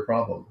severe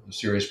problem, a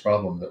serious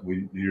problem that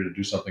we needed to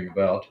do something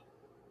about.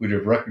 We'd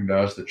have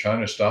recognized that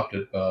China stopped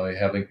it by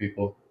having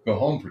people go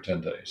home for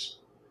 10 days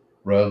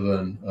rather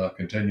than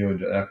continuing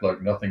to act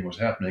like nothing was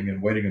happening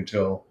and waiting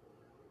until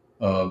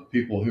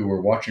people who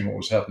were watching what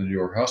was happening in New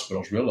York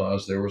hospitals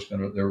realized there were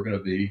going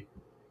to be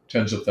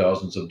tens of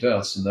thousands of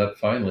deaths, and that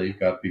finally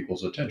got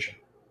people's attention.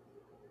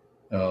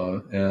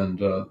 And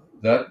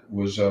that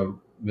was a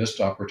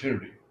missed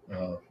opportunity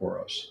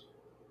for us.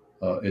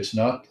 It's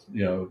not,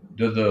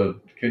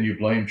 can you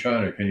blame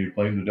China? Can you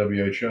blame the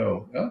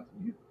WHO?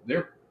 There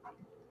are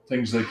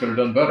things they could have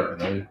done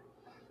better.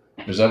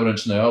 There's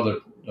evidence now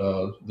that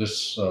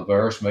this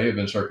virus may have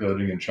been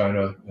circulating in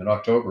China in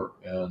October,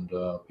 and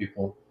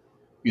people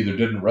either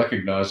didn't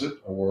recognize it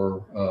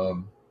or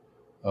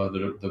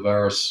the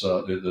virus,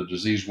 the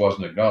disease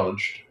wasn't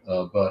acknowledged.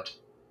 But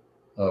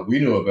we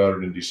knew about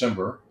it in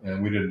December,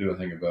 and we didn't do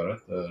anything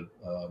about it.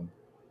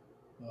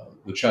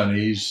 The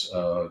Chinese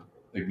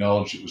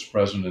acknowledged it was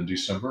present in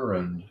December,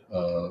 and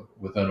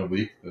within a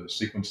week, the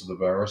sequence of the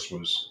virus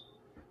was,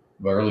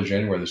 by early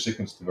January, the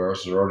sequence of the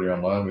virus was already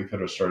online. We could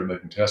have started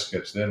making test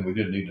kits then. We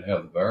didn't need to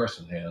have the virus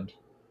in hand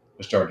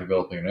to start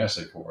developing an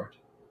assay for it.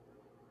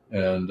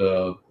 And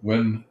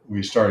when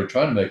we started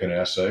trying to make an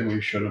assay,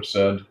 we should have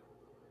said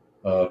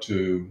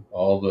to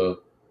all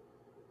the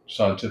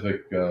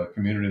scientific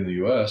community in the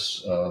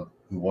U.S. Who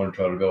wanted to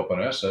try to develop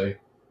an assay,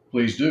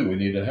 please do. We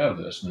need to have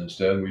this. And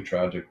instead, we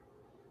tried to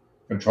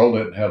control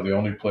it and have the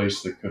only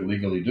place that could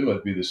legally do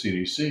it be the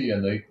CDC,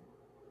 and they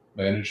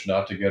managed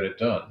not to get it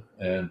done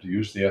and to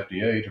use the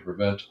FDA to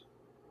prevent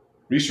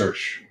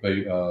researchers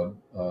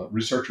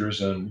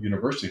and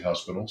university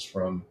hospitals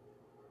from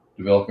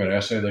developing an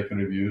assay they could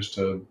have used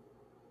to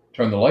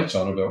turn the lights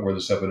on about where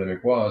this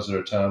epidemic was at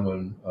a time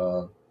when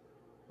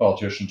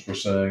politicians were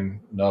saying,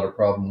 not a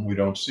problem, we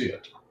don't see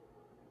it.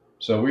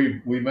 So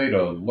we made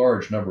a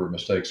large number of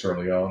mistakes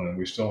early on, and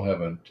we still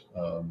haven't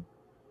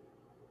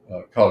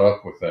caught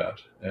up with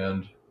that.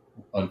 And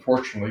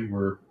unfortunately,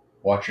 we're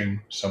watching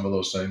some of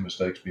those same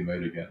mistakes be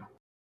made again.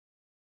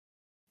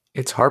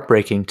 It's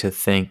heartbreaking to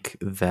think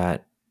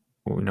that,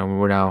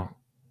 we're now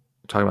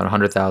talking about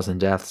 100,000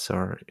 deaths,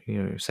 or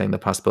saying the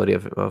possibility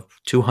of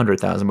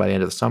 200,000 by the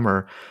end of the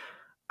summer.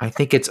 I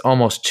think it's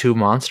almost too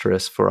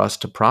monstrous for us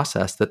to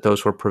process that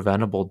those were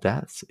preventable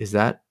deaths. Is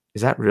that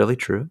really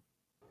true?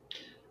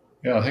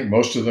 Yeah, I think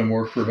most of them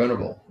were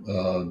preventable.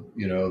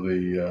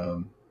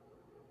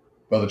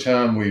 By the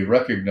time we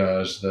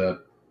recognized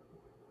that,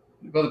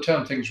 by the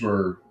time things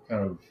were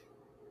kind of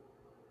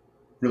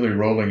really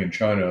rolling in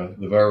China,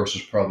 the virus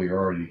was probably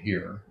already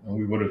here, and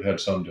we would have had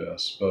some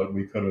deaths, but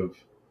we could have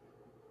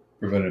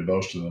prevented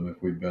most of them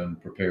if we'd been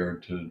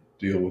prepared to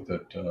deal with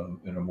it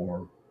in a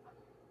more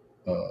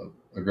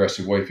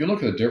aggressive way. If you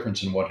look at the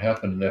difference in what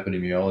happened in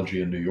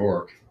epidemiology in New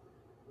York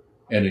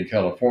and in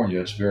California,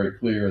 it's very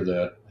clear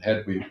that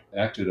had we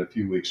acted a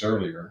few weeks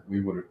earlier, we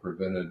would have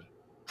prevented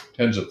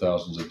tens of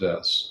thousands of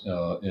deaths.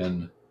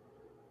 In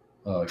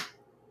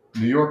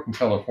New York and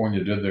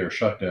California did their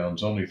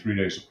shutdowns only 3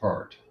 days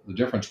apart. The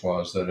difference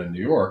was that in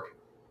New York,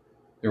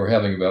 they were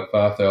having about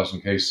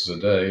 5,000 cases a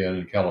day, and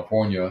in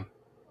California,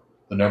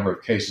 the number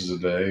of cases a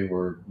day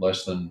were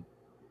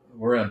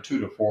around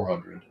 200 to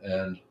 400.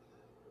 And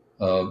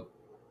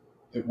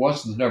it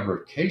wasn't the number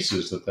of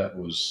cases that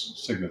was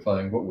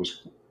signifying. What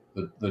was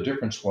the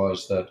difference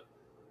was that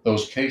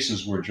those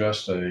cases were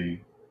just a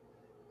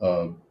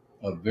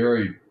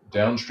very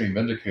downstream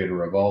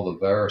indicator of all the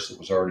virus that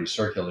was already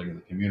circulating in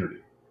the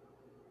community.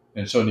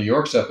 And so New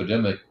York's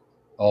epidemic,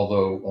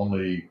 although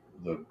only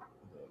the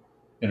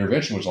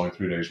intervention was only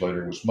 3 days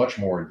later, was much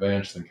more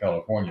advanced than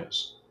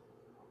California's.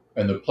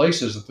 And the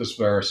places that this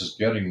virus is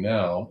getting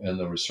now and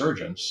the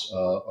resurgence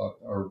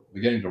are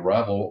beginning to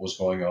rival what was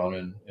going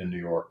on in New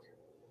York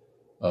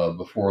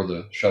before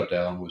the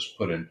shutdown was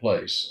put in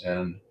place.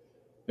 And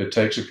it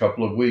takes a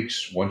couple of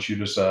weeks, once you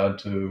decide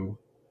to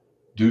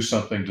do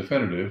something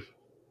definitive,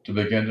 to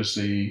begin to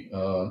see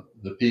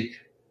the peak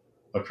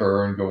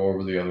occur and go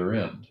over the other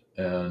end.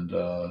 And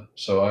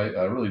so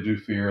I really do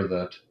fear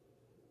that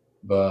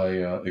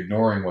by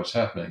ignoring what's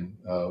happening,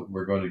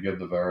 we're going to give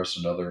the virus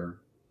another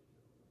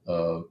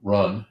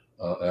run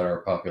at our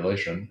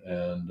population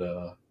and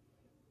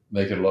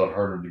make it a lot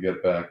harder to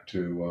get back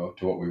to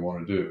what we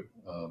want to do.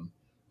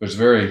 It's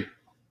very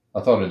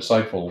I thought,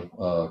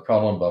 insightful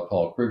column by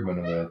Paul Krugman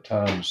in the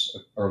Times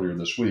earlier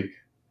this week,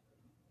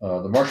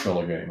 the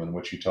marshmallow game, in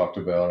which he talked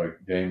about a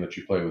game that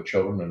you play with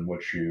children in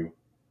which you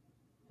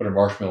put a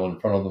marshmallow in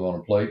front of them on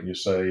a plate and you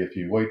say, if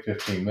you wait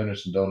 15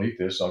 minutes and don't eat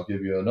this, I'll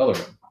give you another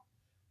one.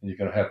 And you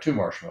can have two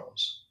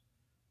marshmallows.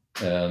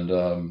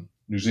 And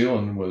New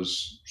Zealand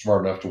was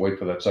smart enough to wait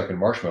for that second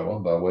marshmallow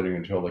by waiting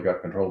until they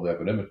got control of the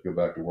epidemic to go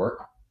back to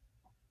work.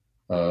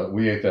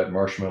 We ate that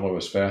marshmallow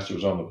as fast as it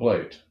was on the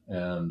plate.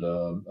 And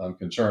I'm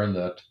concerned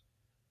that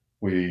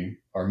we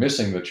are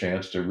missing the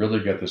chance to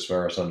really get this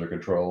virus under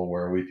control,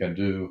 where we can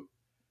do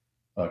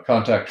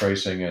contact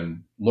tracing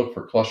and look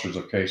for clusters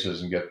of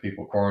cases and get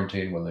people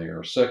quarantined when they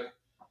are sick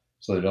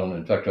so they don't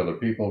infect other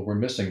people. We're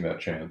missing that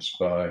chance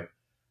by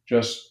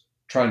just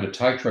trying to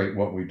titrate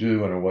what we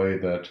do in a way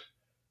that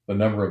the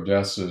number of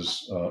deaths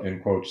is, in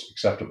quotes,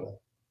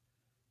 acceptable.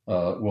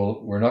 Well,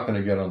 we're not going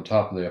to get on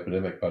top of the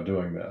epidemic by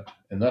doing that.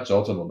 And that's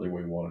ultimately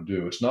what we want to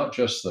do. It's not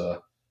just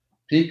the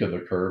peak of the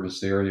curve, it's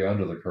the area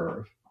under the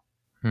curve.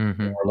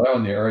 Mm-hmm. We're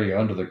allowing the area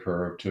under the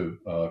curve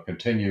to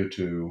continue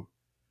to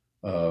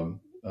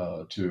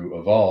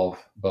evolve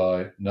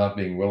by not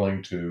being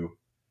willing to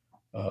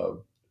uh,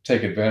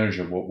 take advantage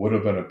of what would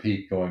have been a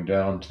peak going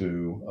down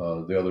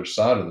to the other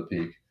side of the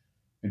peak,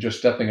 and just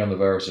stepping on the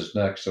virus's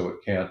neck so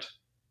it can't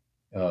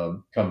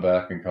come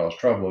back and cause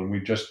trouble. And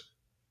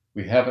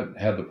we haven't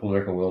had the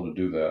political will to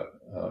do that,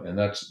 and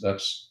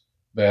that's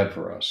bad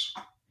for us.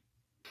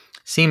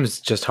 Seems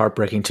just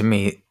heartbreaking to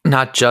me,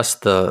 not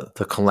just the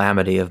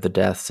calamity of the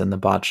deaths and the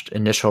botched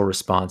initial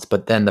response,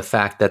 but then the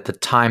fact that the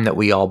time that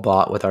we all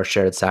bought with our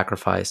shared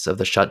sacrifice of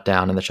the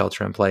shutdown and the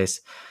shelter in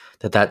place,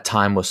 that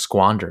time was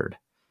squandered.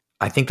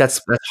 I think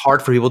that's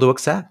hard for people to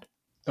accept.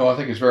 Oh, I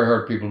think it's very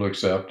hard for people to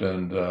accept,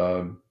 and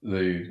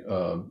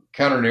the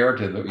counter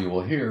narrative that you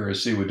will hear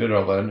is, "See, we did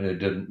all that, and it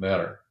didn't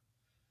matter."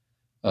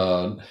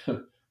 Uh,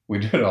 we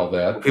did all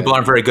that, People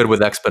aren't very good with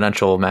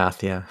exponential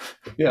math. Yeah.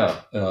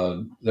 yeah,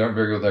 they aren't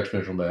very good with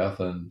exponential math,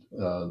 and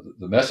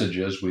the message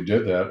is we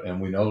did that, and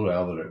we know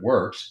now that it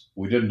works.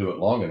 We didn't do it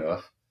long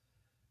enough,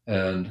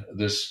 and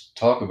this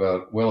talk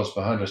about, well, it's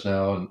behind us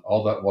now, and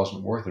all that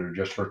wasn't worth it; it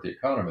just hurt the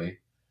economy,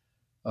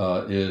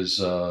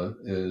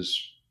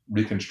 is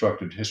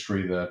reconstructed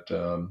history that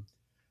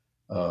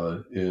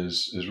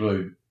is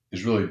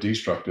really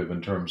destructive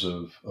in terms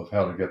of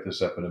how to get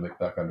this epidemic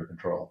back under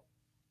control.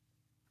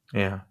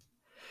 Yeah.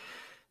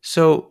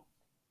 So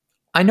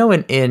I know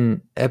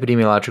in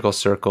epidemiological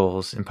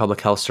circles, in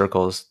public health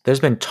circles, there's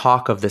been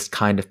talk of this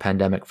kind of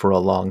pandemic for a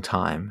long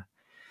time.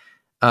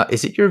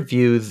 Is it your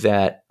view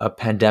that a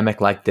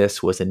pandemic like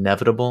this was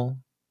inevitable?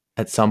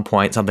 At some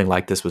point, something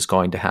like this was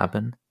going to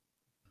happen?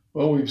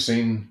 Well, we've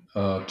seen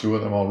two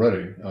of them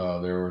already.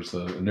 There was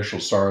the initial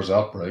SARS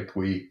outbreak.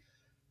 We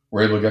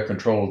were able to get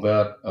control of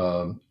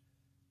that.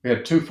 We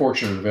had two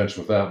fortunate events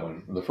with that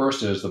one. The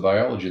first is the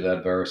biology of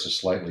that virus is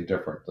slightly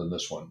different than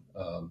this one.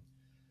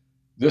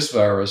 This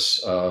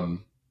virus,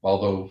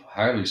 although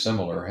highly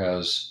similar,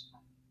 has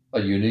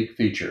a unique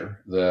feature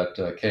that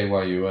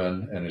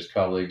KYUN and his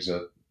colleagues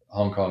at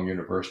Hong Kong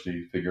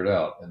University figured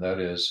out, and that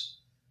is,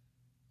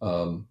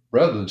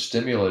 rather than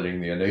stimulating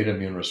the innate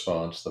immune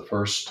response, the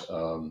first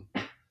arm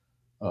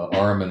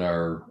in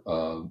our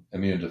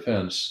immune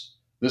defense,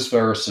 this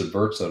virus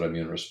subverts that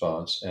immune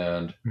response,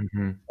 and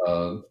Mm-hmm.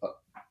 uh,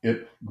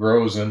 it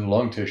grows in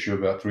lung tissue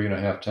about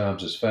 3.5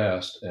 times as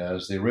fast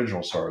as the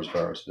original SARS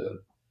virus did.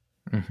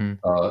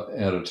 Mm-hmm.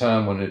 At a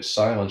time when it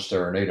silenced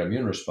our innate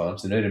immune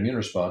response, the innate immune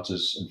response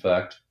is, in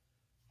fact,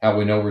 how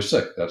we know we're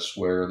sick. That's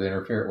where the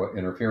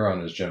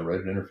interferon is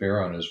generated.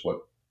 Interferon is what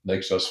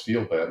makes us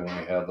feel bad when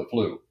we have the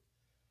flu.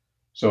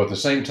 So at the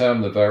same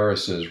time, the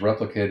virus is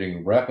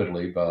replicating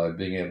rapidly by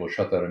being able to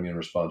shut that immune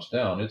response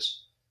down.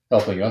 It's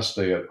helping us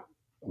stay at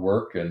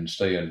work and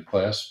stay in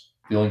class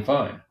feeling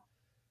fine.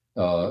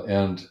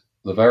 And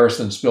the virus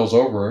then spills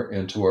over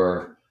into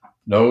our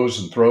nose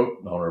and throat,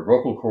 on our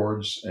vocal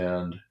cords,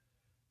 and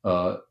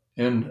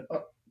in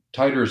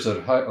titers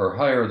that are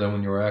higher than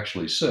when you're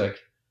actually sick,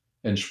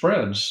 and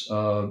spreads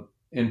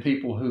in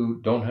people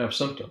who don't have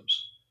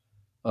symptoms.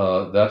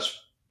 That's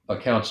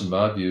accounts, in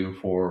my view,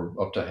 for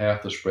up to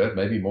half the spread,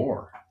 maybe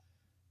more.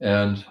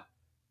 And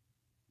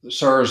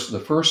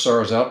the first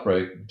SARS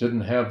outbreak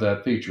didn't have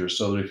that feature,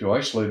 so that if you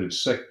isolated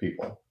sick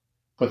people,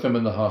 put them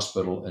in the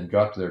hospital, and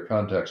got to their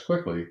contacts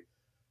quickly,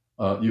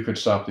 you could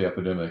stop the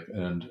epidemic.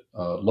 And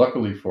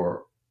luckily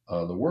for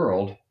the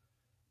world,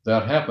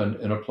 that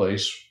happened in a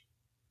place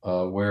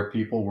where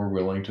people were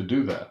willing to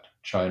do that.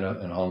 China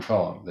and Hong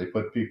Kong. They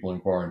put people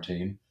in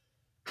quarantine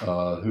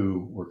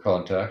who were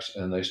contacts,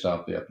 and they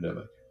stopped the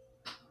epidemic.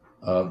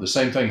 The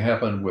same thing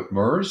happened with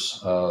MERS,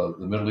 the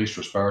Middle East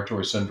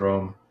Respiratory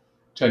Syndrome,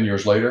 10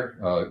 years later,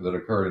 that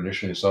occurred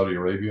initially in Saudi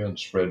Arabia and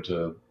spread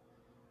to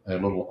a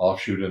little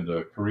offshoot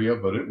into Korea,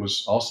 but it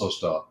was also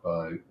stopped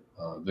by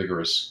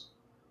vigorous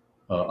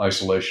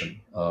isolation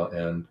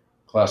and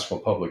classical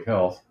public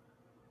health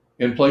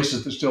in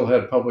places that still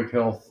had public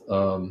health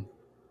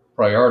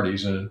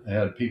priorities and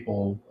had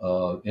people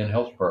in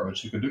health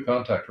departments who could do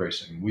contact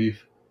tracing.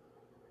 We've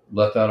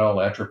let that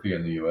all atrophy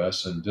in the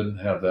U.S. and didn't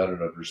have that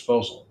at our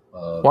disposal.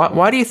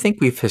 Why do you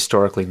think we've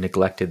historically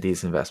neglected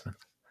these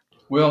investments?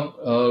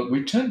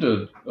 We tend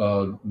to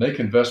make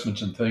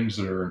investments in things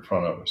that are in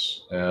front of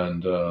us,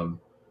 and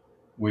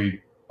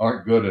we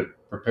aren't good at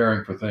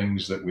preparing for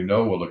things that we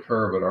know will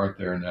occur but aren't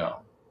there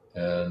now.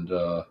 And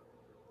a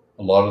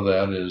lot of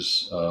that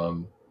is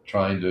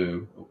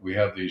we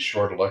have these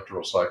short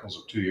electoral cycles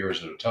of 2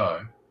 years at a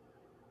time,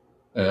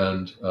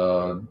 and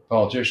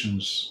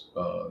politicians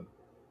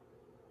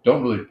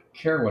don't really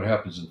care what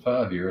happens in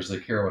 5 years. They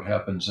care what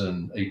happens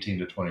in 18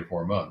 to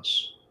 24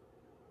 months.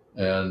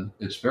 And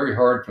it's very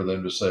hard for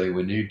them to say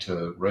we need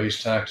to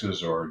raise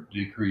taxes or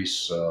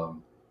decrease uh,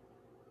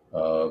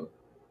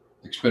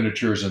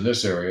 expenditures in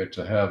this area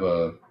to have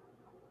a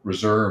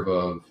reserve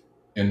of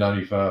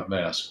N95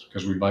 masks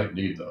because we might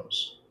need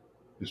those.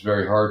 It's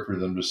very hard for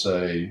them to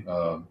say,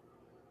 well,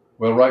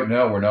 right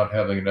now we're not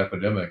having an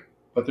epidemic,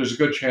 but there's a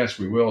good chance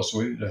we will. So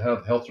we need to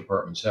have health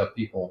departments have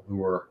people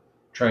who are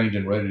trained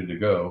and ready to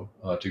go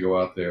out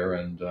there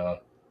and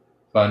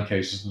find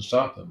cases and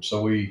stop them.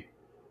 So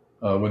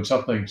when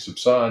something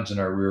subsides in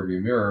our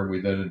rearview mirror, we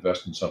then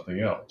invest in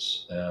something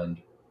else,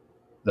 and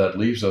that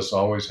leaves us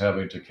always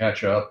having to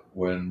catch up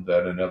when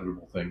that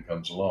inevitable thing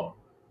comes along.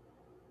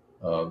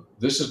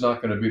 This is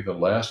not going to be the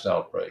last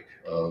outbreak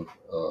of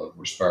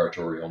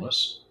respiratory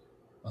illness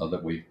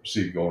that we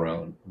see go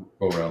around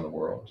the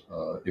world.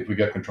 If we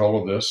get control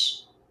of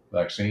this,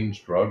 vaccines,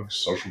 drugs,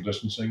 social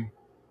distancing,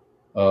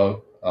 I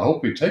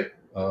hope we take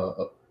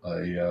a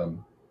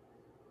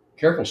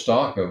careful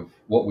stock of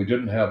what we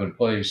didn't have in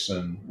place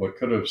and what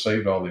could have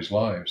saved all these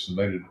lives and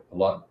made it a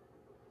lot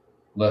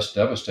less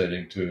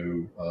devastating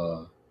to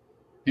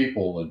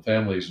people and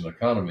families and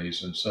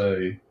economies, and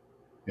say,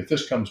 if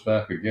this comes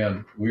back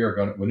again, we are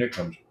going to when it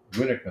comes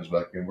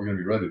back again, we're going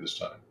to be ready this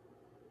time.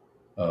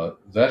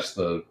 That's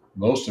the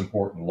most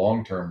important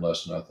long-term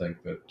lesson I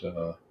think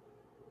that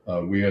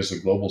we as a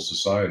global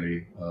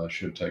society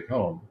should take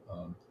home.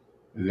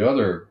 The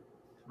other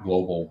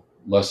global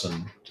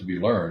lesson to be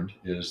learned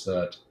is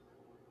that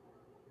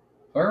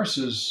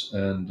viruses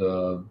and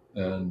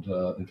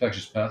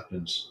infectious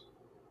pathogens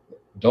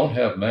don't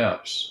have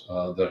maps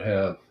that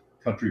have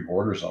country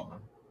borders on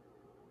them.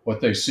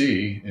 What they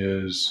see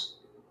is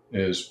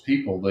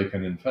people they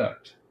can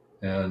infect,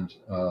 and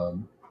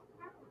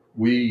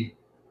we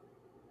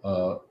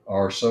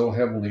are so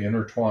heavily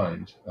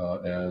intertwined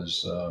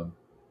as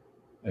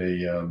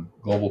a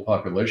global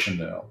population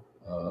now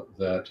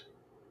that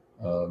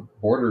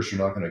borders are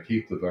not going to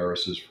keep the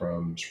viruses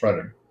from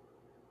spreading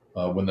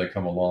when they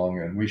come along.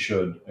 And we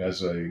should,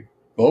 as a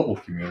global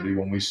community,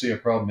 when we see a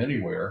problem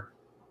anywhere,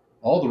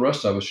 all the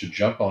rest of us should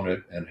jump on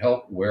it and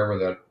help wherever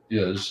that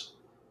is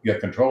get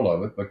control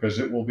of it, because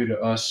it will be to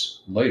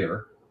us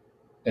later,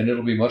 and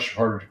it'll be much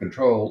harder to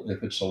control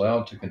if it's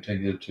allowed to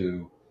continue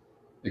to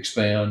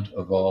expand,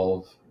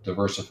 evolve,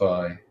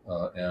 diversify,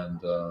 and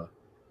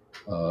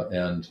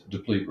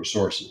deplete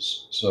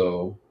resources.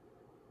 So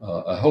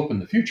I hope in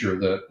the future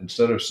that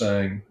instead of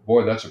saying,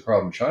 boy, that's a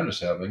problem China's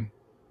having,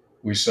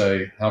 we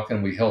say, how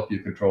can we help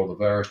you control the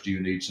virus? Do you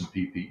need some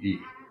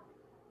PPE?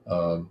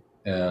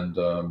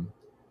 And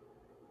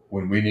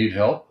when we need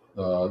help,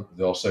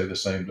 they'll say the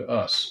same to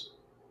us.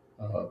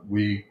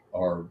 We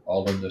are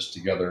all in this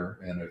together,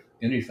 and if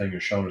anything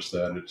has shown us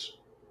that, it's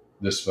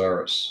this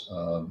virus,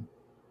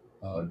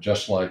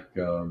 just like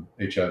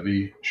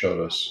HIV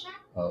showed us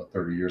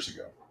 30 years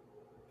ago.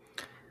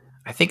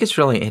 I think it's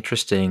really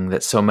interesting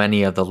that so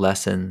many of the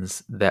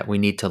lessons that we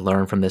need to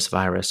learn from this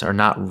virus are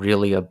not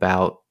really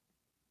about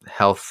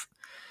health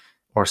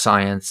or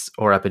science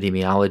or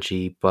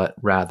epidemiology, but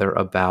rather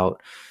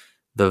about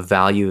the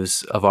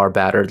values of our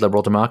battered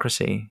liberal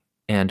democracy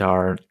and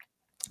our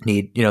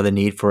the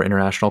need for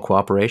international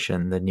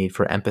cooperation, the need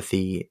for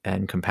empathy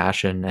and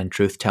compassion and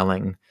truth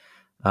telling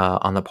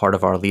on the part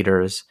of our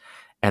leaders,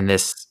 and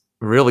this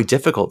really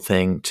difficult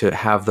thing to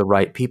have the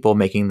right people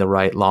making the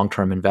right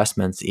long-term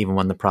investments, even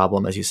when the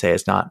problem, as you say,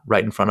 is not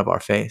right in front of our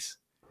face.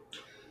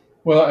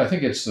 Well, I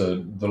think it's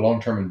the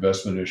long-term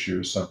investment issue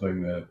is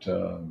something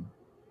that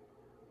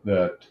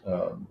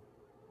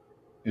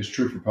is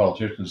true for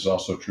politicians, is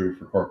also true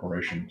for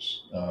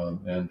corporations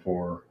and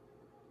for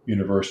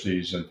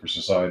universities and for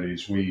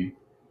societies. We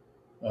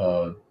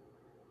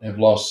have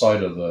lost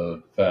sight of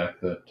the fact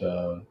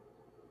that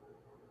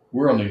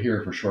we're only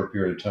here for a short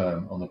period of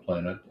time on the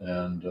planet,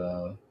 and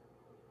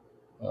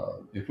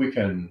if we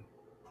can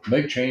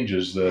make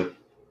changes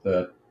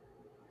that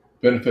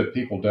benefit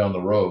people down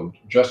the road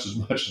just as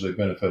much as they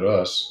benefit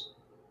us,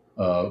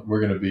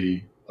 we're going to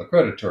be a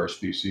credit to our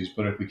species.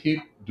 But if we keep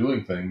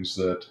doing things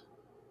that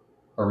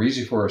are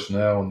easy for us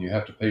now and you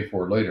have to pay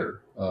for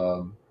later,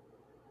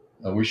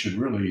 we should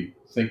really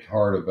think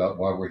hard about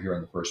why we're here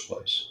in the first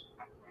place.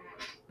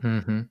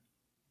 Mm-hmm.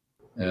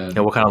 And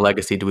What kind of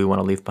legacy do we want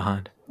to leave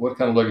behind? what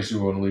kind of legacy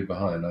we want to leave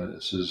behind?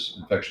 This is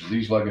infectious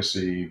disease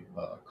legacy,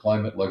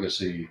 climate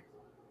legacy,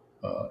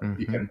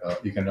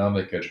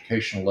 economic,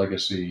 educational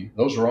legacy.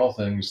 Those are all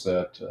things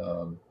that,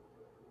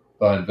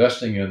 by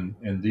investing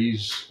in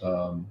these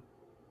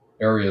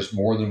areas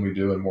more than we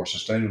do and more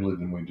sustainably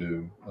than we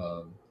do,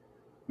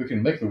 we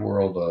can make the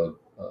world a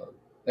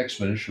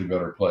exponentially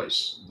better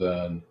place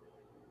than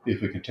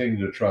if we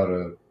continue to try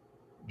to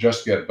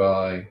just get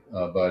by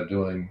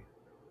doing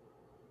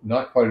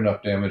not quite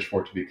enough damage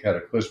for it to be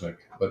cataclysmic,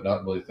 but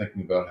not really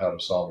thinking about how to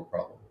solve a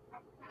problem.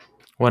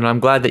 Well, I'm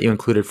glad that you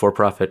included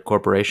for-profit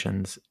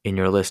corporations in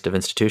your list of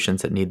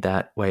institutions that need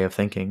that way of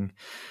thinking.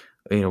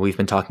 We've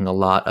been talking a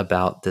lot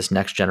about this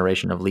next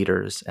generation of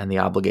leaders and the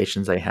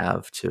obligations they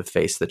have to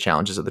face the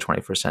challenges of the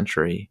 21st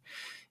century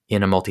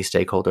in a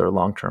multi-stakeholder,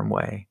 long-term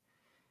way.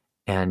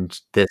 And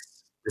this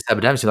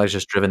epidemic seems like it's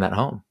just driven that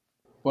home.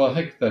 Well, I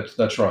think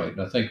that's right.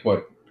 And I think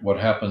what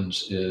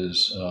happens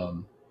is,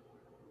 I'm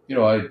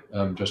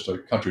just a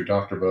country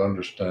doctor, but I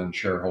understand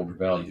shareholder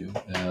value.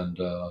 And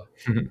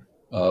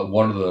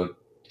one of the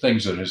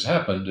things that has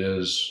happened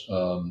is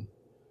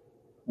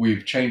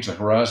we've changed the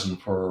horizon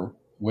for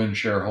when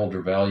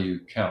shareholder value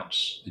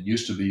counts. It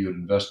used to be you'd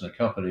invest in a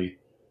company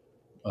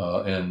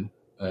and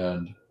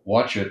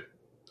watch it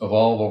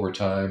evolve over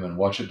time and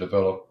watch it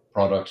develop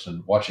products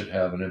and watch it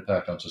have an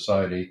impact on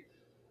society,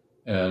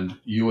 and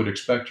you would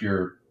expect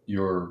your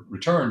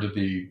return to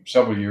be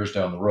several years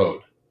down the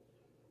road.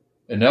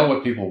 And now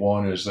what people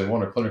want is they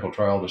want a clinical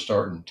trial to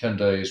start in 10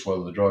 days,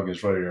 whether the drug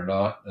is ready or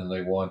not, and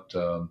they want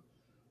a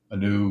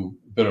new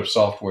bit of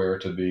software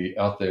to be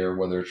out there,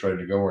 whether it's ready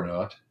to go or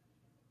not.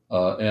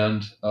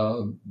 And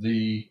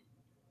the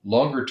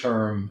longer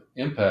term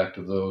impact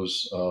of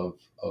those of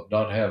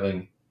not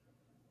having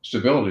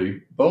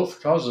stability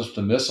both cause us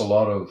to miss a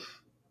lot of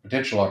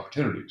potential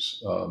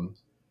opportunities.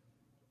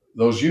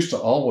 Those used to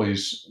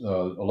always, a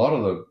lot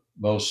of the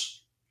most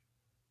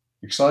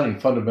exciting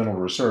fundamental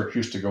research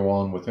used to go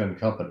on within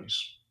companies.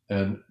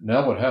 And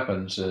now what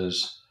happens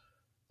is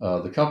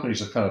the companies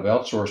have kind of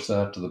outsourced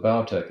that to the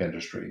biotech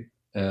industry.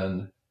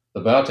 And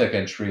the biotech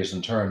industry has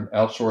in turn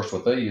outsourced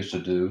what they used to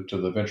do to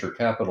the venture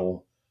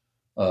capital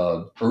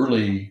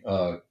early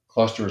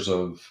clusters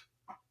of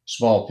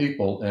small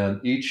people.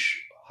 And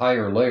each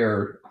higher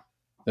layer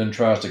then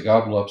tries to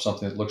gobble up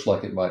something that looks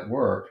like it might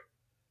work.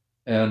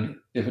 And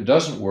if it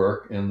doesn't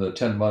work in the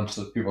 10 months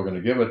that people are going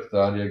to give it, the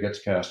idea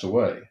gets cast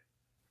away.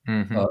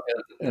 Mm-hmm.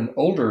 And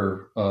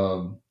older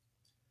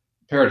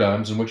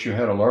paradigms in which you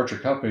had a larger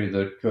company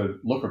that could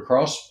look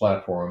across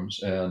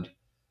platforms and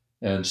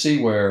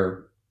see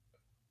where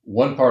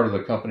one part of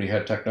the company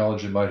had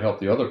technology that might help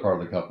the other part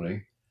of the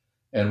company,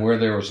 and where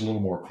there was a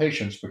little more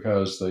patience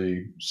because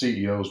the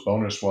CEO's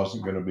bonus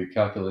wasn't going to be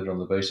calculated on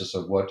the basis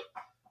of what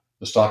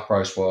the stock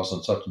price was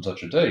on such and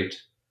such a date.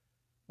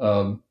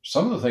 Some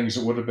of the things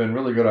that would have been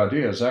really good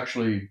ideas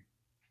actually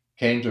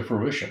came to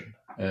fruition.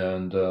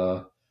 And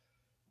the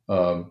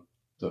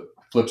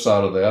flip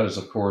side of that is,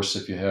 of course,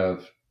 if you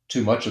have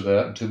too much of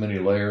that and too many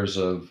layers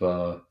of,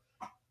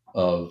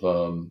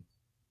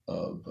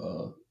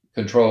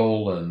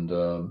 control and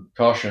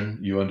caution,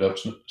 you end up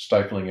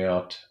stifling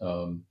out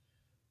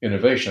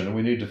innovation. And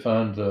we need to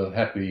find the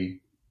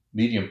happy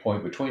medium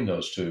point between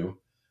those two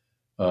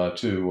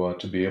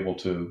to be able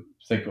to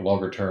think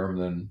longer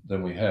term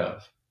than we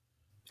have.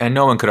 And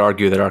no one could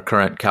argue that our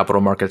current capital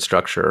market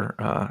structure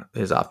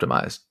is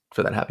optimized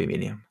for that happy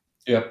medium.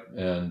 Yep,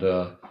 and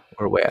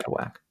we're way out of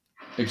whack.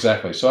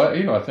 Exactly. So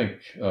I think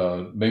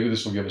maybe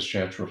this will give us a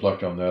chance to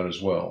reflect on that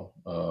as well.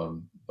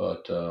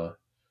 But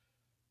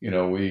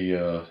when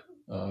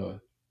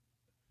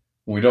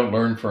we don't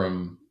learn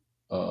from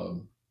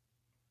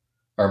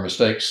our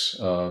mistakes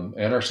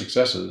and our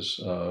successes,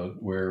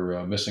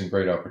 we're missing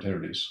great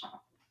opportunities.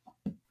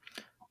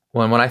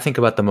 When I think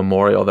about the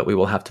memorial that we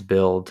will have to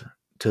build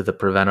to the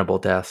preventable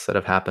deaths that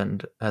have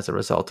happened as a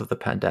result of the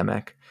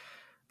pandemic,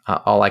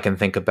 all I can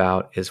think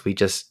about is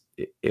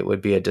it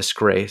would be a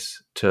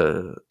disgrace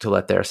to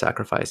let their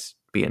sacrifice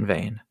be in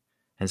vain.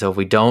 And so if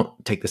we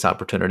don't take this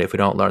opportunity, if we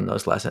don't learn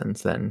those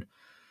lessons, then,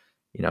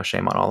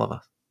 shame on all of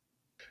us.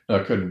 I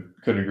couldn't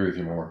agree with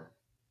you more.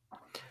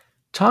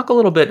 Talk a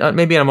little bit,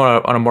 maybe on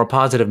a more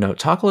positive note,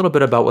 talk a little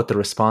bit about what the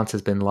response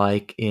has been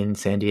like in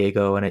San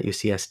Diego and at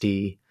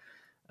UCSD,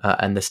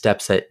 and the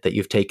steps that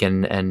you've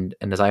taken. And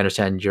as I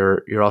understand,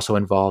 you're also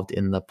involved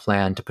in the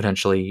plan to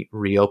potentially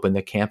reopen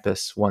the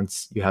campus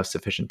once you have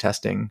sufficient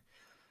testing.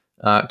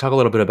 Talk a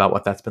little bit about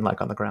what that's been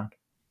like on the ground.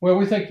 Well,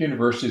 we think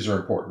universities are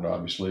important,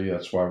 obviously.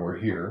 That's why we're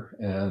here.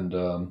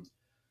 And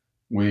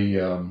we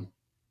have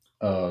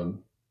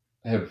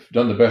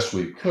done the best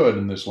we could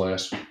in this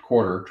last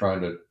quarter trying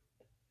to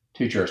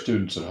teach our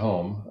students at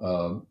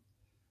home.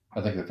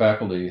 I think the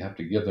faculty, have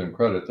to give them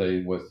credit. They,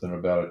 within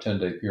about a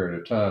 10-day period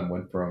of time,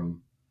 went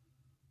from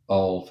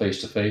all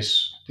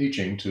face-to-face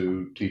teaching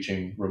to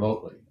teaching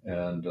remotely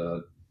and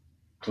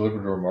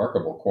delivered a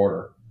remarkable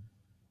quarter.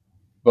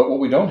 But what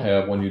we don't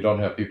have when you don't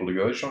have people to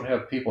go, you don't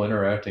have people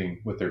interacting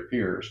with their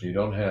peers. You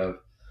don't have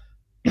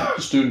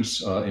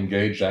students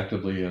engaged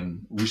actively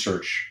in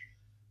research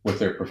with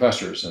their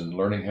professors and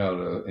learning how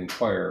to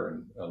inquire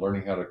and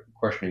learning how to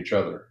question each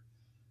other.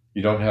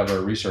 You don't have a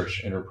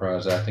research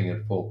enterprise acting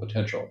at full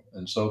potential.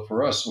 And so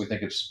for us, we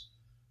think it's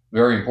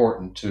very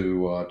important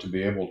to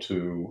be able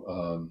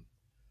to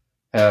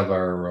have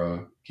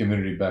our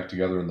community back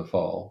together in the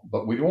fall.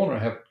 But we don't want to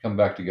have to come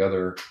back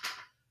together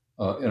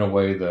in a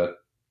way that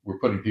we're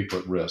putting people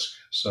at risk.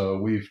 So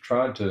we've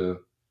tried to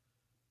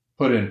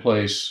put in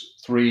place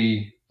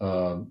three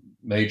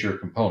major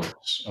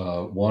components.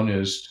 One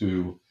is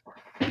to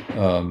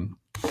um,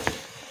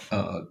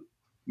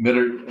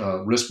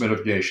 uh, risk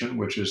mitigation,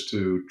 which is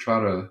to try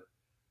to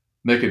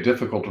make it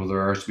difficult for the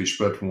virus to be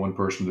spread from one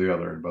person to the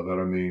other. And by that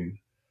I mean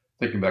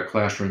thinking about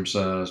classroom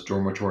size,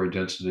 dormitory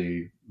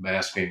density,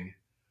 masking,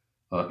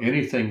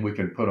 anything we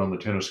can put on the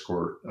tennis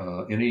court,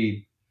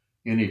 any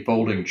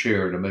folding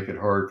chair to make it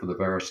hard for the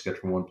virus to get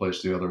from one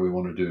place to the other. We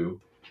want to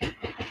do.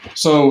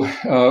 So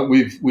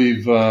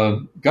we've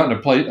gotten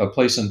a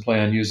place and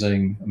plan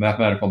using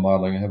mathematical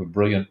modeling. I have a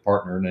brilliant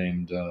partner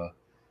named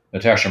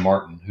Natasha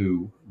Martin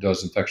who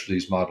does infectious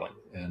disease modeling,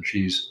 and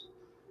she's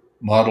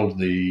modeled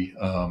the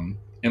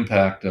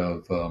impact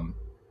of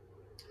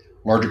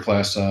larger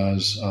class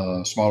size,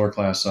 smaller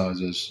class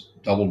sizes,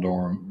 double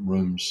dorm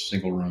rooms,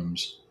 single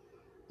rooms,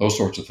 those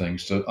sorts of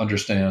things to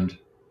understand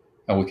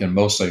how we can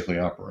most safely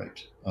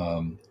operate.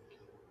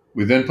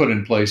 We then put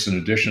in place, in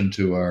addition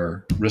to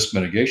our risk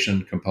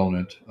mitigation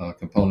component,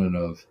 component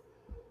of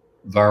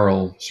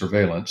viral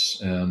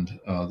surveillance, and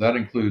that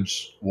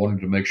includes wanting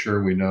to make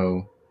sure we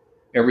know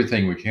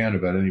everything we can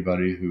about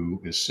anybody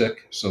who is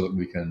sick so that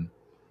we can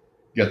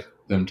get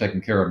them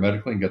taken care of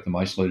medically and get them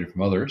isolated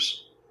from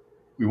others.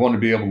 We want to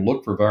be able to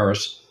look for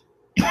virus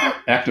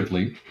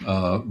actively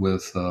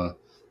with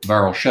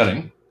viral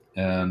shedding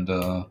and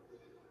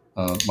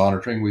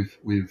monitoring.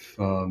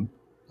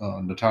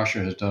 Natasha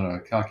has done a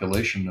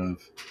calculation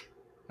of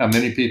how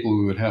many people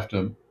we would have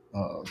to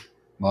uh,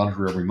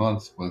 monitor every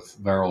month with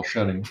viral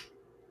shedding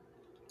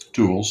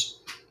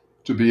tools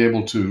to be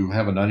able to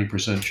have a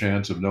 90%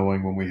 chance of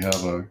knowing when we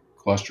have a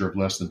cluster of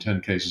less than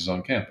 10 cases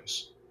on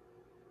campus.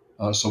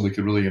 So we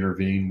could really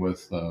intervene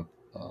with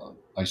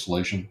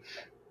isolation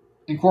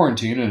and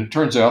quarantine. And it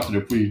turns out that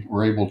if we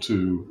were able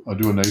to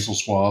do a nasal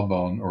swab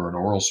or an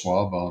oral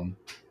swab on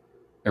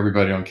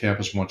everybody on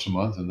campus once a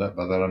month, and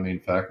by that I mean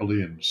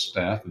faculty and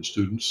staff and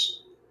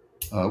students,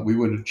 we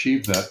would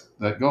achieve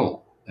that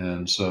goal.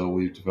 And so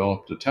we've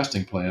developed a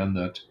testing plan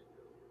that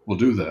will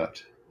do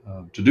that.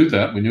 To do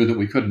that, we knew that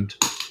we couldn't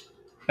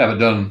have it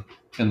done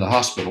in the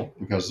hospital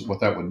because what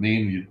that would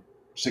mean,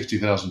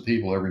 60,000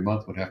 people every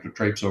month would have to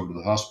traipse over to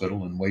the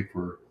hospital and wait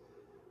for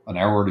an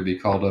hour to be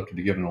called up to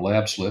be given a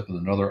lab slip and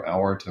another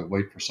hour to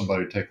wait for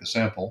somebody to take the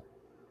sample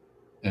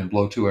and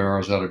blow 2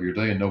 hours out of your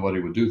day, and nobody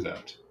would do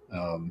that.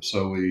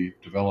 So we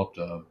developed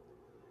a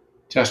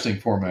testing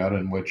format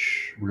in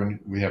which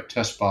we have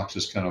test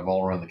boxes kind of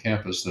all around the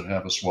campus that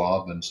have a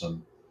swab and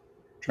some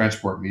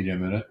transport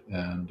medium in it,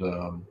 and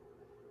the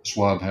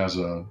swab has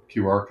a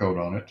QR code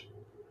on it.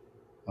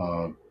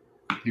 Uh,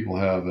 People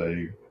have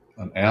an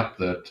app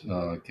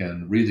that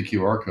can read the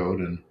QR code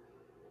and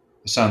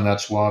assign that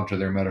swab to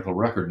their medical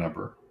record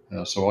number.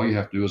 So all you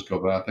have to do is go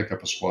by, pick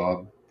up a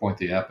swab, point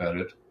the app at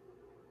it,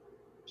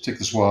 stick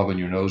the swab in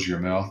your nose or your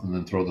mouth, and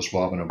then throw the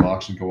swab in a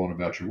box and go on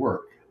about your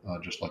work,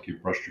 just like you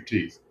brushed your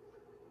teeth.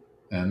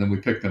 And then we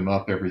pick them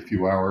up every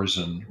few hours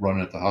and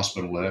run at the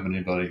hospital lab.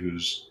 Anybody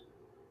who's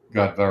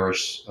got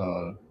virus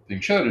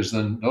being shed is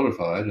then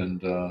notified,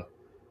 and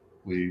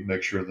we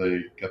make sure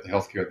they get the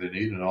health care they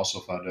need and also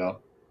find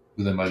out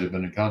who they might have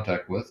been in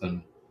contact with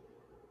and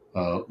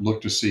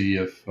look to see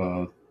if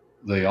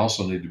they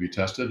also need to be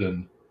tested.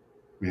 And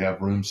we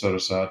have rooms set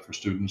aside for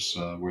students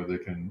where they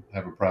can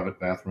have a private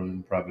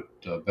bathroom, private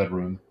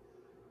bedroom.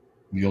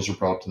 Meals are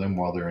brought to them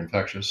while they're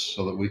infectious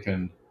so that we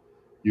can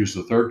use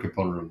the third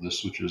component of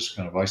this, which is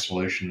kind of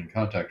isolation and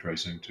contact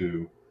tracing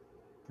to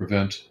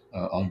prevent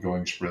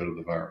ongoing spread of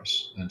the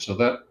virus. And so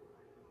that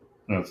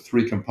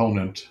three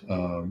component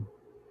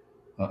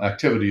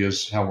activity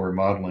is how we're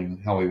modeling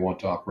how we want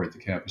to operate the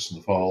campus in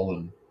the fall.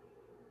 And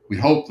we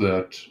hope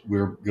that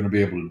we're going to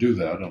be able to do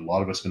that. And a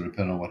lot of it's going to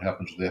depend on what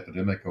happens with the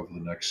epidemic over the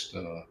next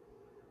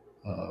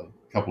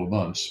couple of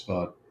months.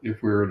 But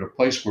if we're at a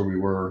place where we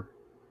were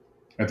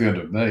at the end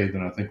of May,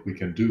 then I think we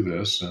can do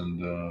this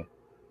and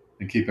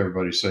keep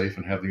everybody safe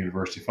and have the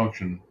university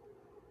function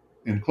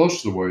in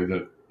close to the way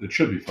that it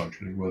should be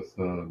functioning, with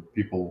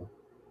people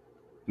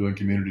doing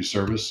community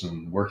service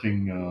and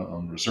working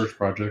on research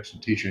projects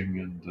and teaching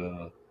and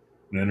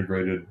an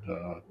integrated,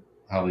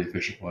 highly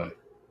efficient way.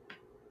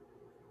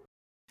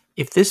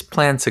 If this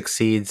plan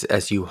succeeds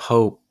as you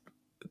hope,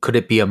 could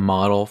it be a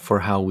model for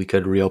how we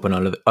could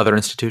reopen other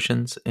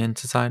institutions in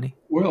society?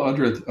 Well,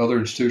 under other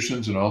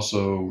institutions and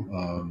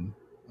also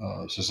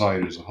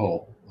society as a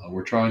whole,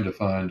 we're trying to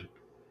find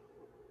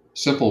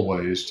simple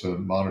ways to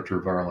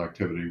monitor viral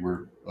activity.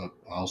 I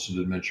also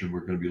did mention we're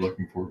going to be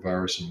looking for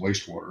virus in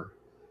wastewater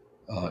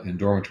in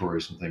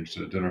dormitories and things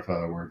to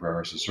identify where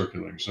virus is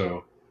circulating.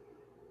 So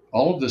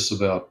all of this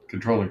about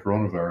controlling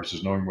coronavirus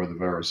is knowing where the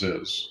virus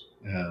is,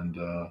 and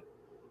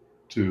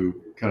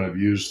to kind of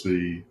use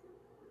the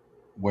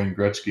Wayne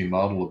Gretzky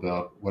model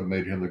about what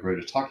made him the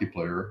greatest hockey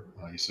player.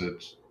 He said,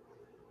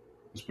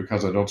 "It's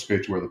because I don't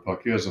skate to where the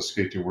puck is; I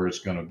skate to where it's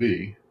going to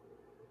be."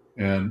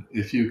 And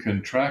if you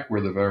can track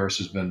where the virus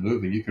has been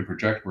moving, you can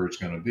project where it's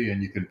going to be,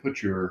 and you can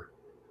put your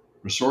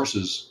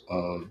resources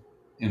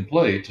in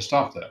play to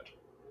stop that.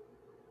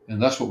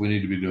 And that's what we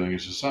need to be doing in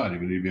society.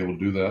 We need to be able to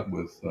do that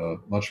with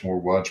much more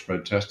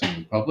widespread testing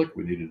in public.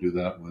 We need to do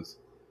that with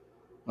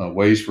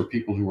ways for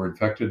people who are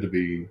infected to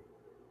be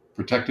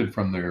protected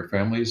from their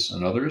families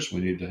and others.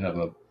 We need to have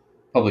a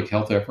public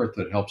health effort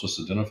that helps us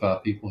identify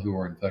people who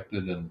are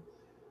infected and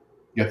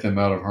get them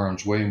out of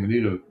harm's way.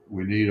 And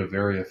we need a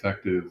very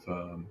effective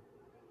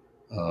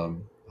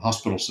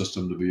hospital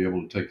system to be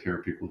able to take care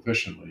of people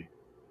efficiently.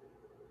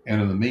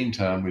 And in the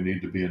meantime, we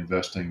need to be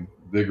investing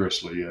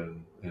vigorously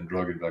in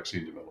drug and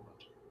vaccine development.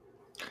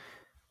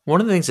 One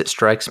of the things that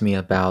strikes me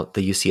about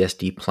the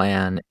UCSD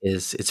plan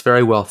is it's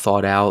very well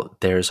thought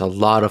out. There's a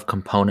lot of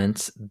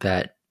components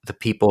that the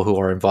people who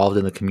are involved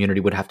in the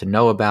community would have to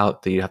know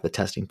about. You have the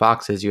testing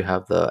boxes, you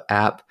have the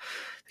app,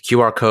 the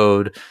QR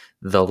code,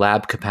 the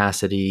lab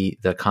capacity,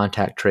 the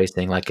contact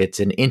tracing. Like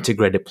it's an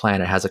integrated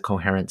plan. It has a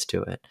coherence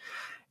to it.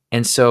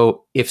 And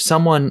so if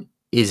someone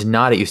is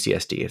not at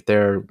UCSD, if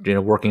they're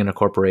working in a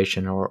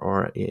corporation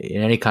or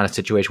in any kind of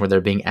situation where they're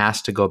being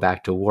asked to go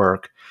back to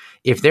work,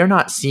 if they're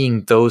not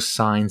seeing those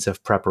signs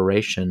of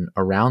preparation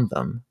around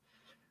them,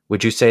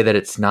 would you say that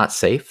it's not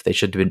safe? They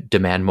should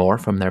demand more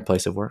from their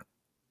place of work?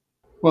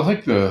 Well, I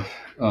think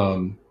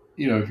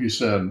if you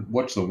said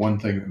what's the one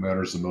thing that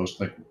matters the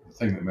most, I think the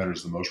thing that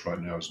matters the most right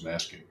now is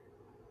masking.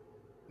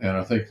 And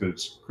I think that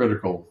it's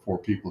critical for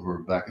people who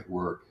are back at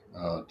work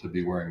to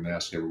be wearing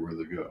masks everywhere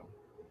they go.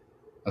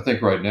 I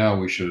think right now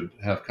we should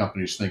have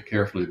companies think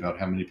carefully about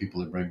how many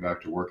people they bring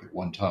back to work at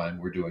one time.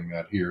 We're doing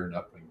that here,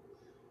 not bringing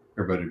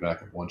everybody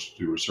back at once to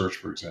do research,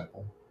 for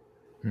example.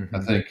 I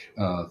Mm-hmm. think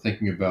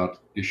thinking about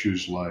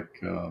issues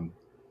like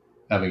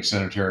having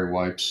sanitary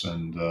wipes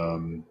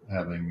and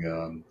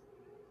having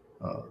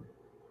uh,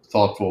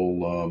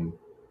 thoughtful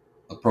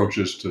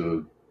approaches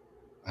to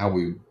how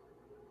we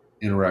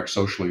interact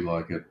socially,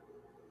 like at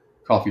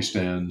coffee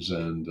stands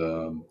and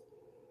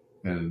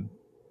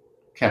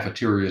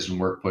cafeterias and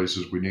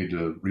workplaces. We need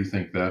to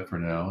rethink that for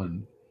now.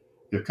 And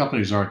if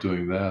companies aren't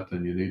doing that,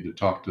 then you need to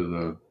talk to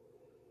the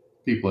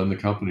people in the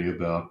company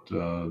about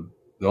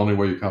the only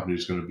way your company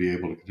is going to be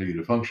able to continue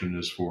to function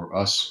is for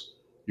us,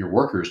 your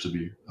workers, to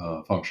be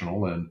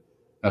functional, and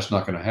that's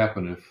not going to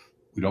happen if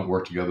we don't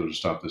work together to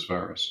stop this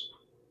virus.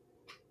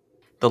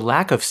 The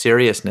lack of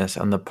seriousness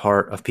on the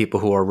part of people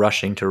who are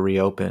rushing to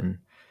reopen,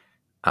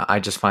 I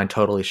just find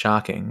totally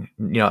shocking.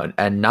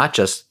 And not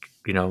just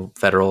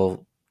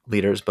federal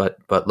leaders, but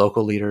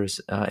local leaders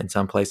in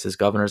some places,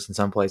 governors in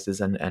some places,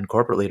 and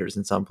corporate leaders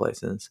in some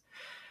places.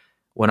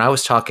 When I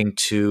was talking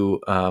to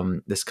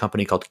this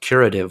company called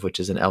Curative, which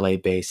is an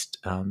LA-based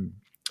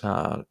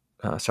uh,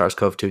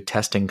 SARS-CoV-2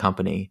 testing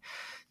company,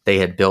 they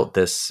had built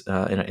this,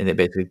 and they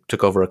basically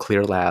took over a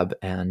clear lab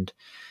and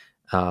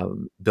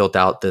built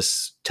out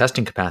this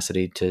testing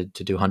capacity to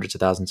do hundreds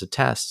of thousands of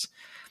tests.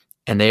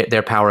 And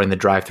they're powering the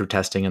drive-through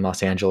testing in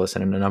Los Angeles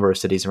and in a number of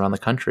cities around the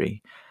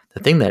country.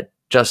 The thing that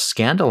just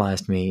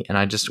scandalized me, and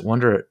I just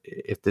wonder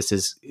if this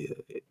is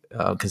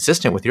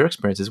consistent with your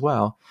experience as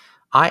well.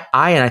 And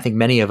I think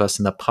many of us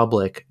in the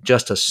public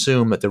just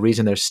assume that the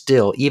reason there's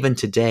still, even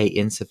today,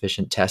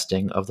 insufficient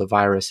testing of the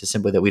virus is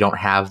simply that we don't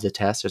have the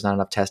tests. There's not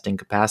enough testing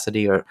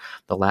capacity, or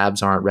the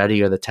labs aren't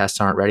ready, or the tests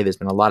aren't ready. There's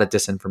been a lot of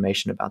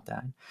disinformation about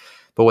that.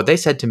 But what they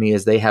said to me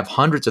is they have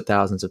hundreds of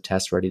thousands of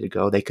tests ready to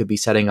go. They could be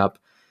setting up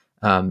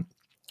um,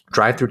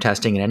 drive-through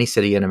testing in any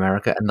city in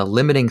America, and the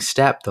limiting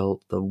step, the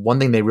one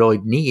thing they really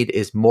need,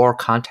 is more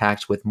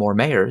contacts with more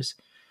mayors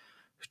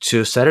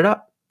to set it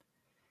up.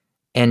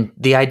 And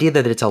the idea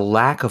that it's a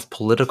lack of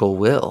political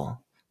will,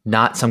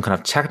 not some kind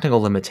of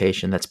technical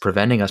limitation that's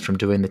preventing us from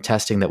doing the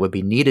testing that would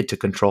be needed to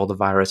control the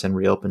virus and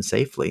reopen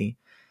safely,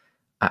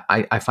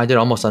 I find it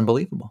almost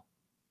unbelievable.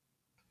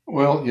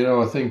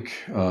 Well, I think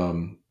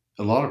a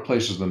lot of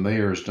places the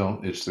mayors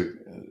don't. It's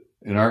the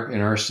in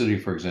our city,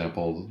 for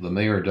example, the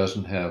mayor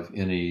doesn't have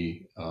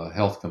any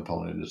health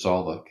component. It's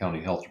all the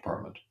county health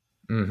department,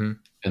 Mm-hmm.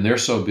 and they're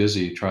so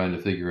busy trying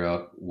to figure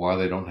out why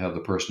they don't have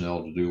the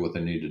personnel to do what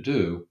they need to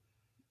do.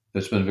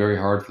 It's been very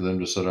hard for them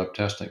to set up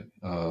testing.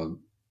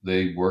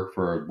 They work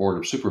for a board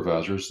of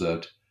supervisors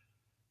that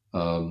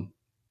um,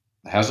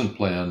 hasn't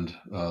planned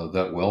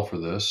that well for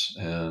this,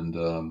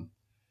 uh,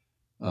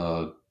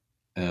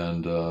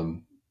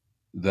 and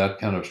that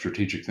kind of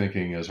strategic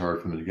thinking is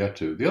hard for them to get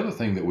to. The other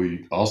thing that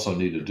we also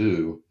need to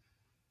do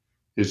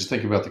is to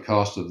think about the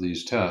cost of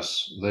these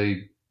tests.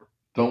 They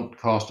don't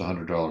cost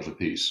 $100 a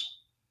piece.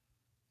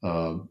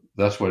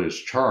 That's what is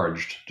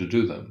charged to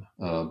do them.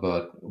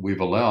 But we've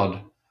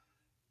allowed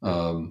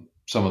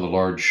some of the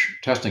large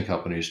testing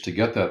companies to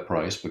get that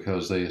price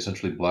because they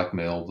essentially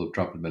blackmailed the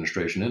Trump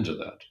administration into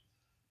that.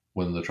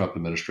 When the Trump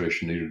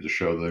administration needed to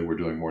show they were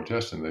doing more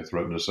testing, they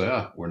threatened to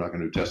say, we're not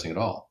going to do testing at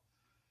all,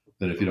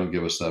 then if you don't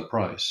give us that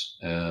price.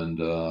 And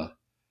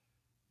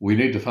we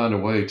need to find a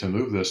way to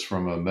move this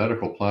from a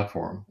medical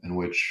platform in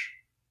which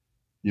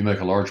you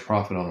make a large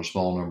profit on a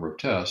small number of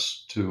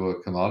tests to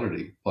a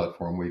commodity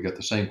platform where you get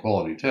the same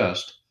quality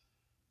test,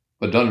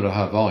 but done at a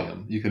high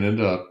volume, you can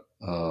end up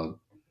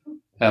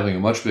having a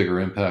much bigger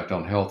impact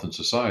on health and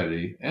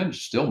society and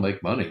still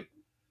make money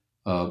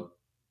uh,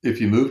 if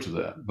you move to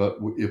that. But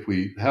if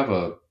we have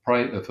a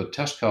price, if a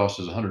test cost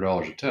is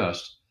 $100 a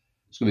test,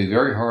 it's going to be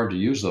very hard to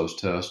use those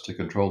tests to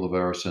control the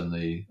virus in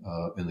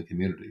the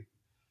community.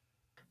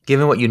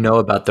 Given what you know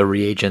about the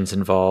reagents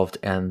involved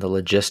and the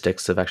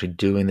logistics of actually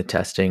doing the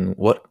testing,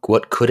 what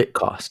could it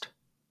cost?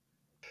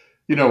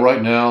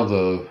 Right now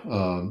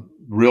the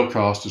real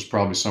cost is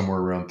probably somewhere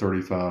around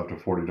 $35 to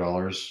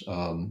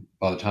 $40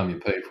 by the time you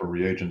pay for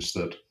reagents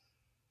that,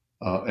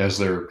 as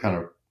they're kind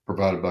of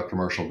provided by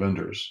commercial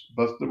vendors.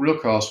 But the real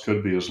cost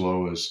could be as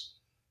low as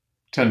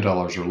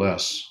 $10 or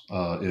less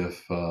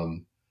if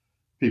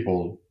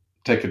people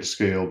take it to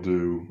scale,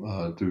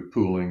 do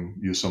pooling,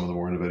 use some of the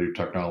more innovative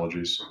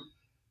technologies,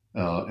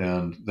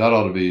 and that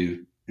ought to be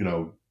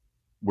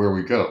where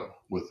we go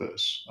with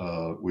this.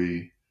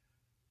 We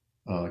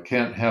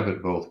can't have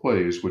it both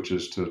ways, which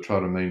is to try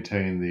to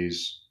maintain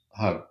these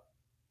high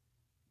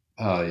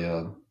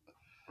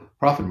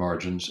profit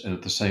margins and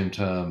at the same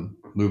time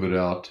move it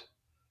out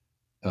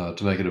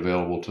to make it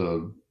available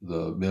to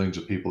the millions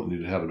of people that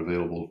need to have it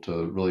available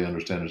to really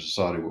understand in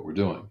society what we're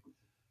doing.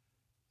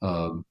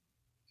 Um,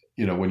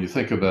 when you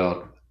think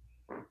about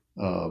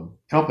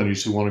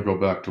companies who want to go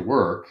back to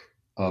work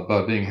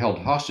by being held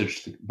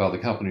hostage by the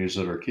companies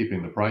that are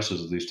keeping the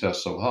prices of these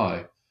tests so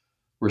high,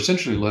 we're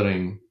essentially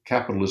letting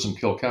capitalism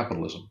kill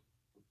capitalism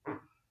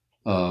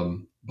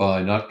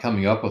by not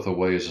coming up with a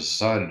way as a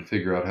society to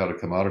figure out how to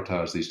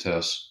commoditize these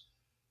tests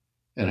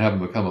and have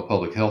them become a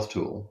public health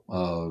tool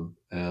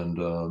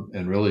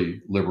and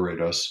really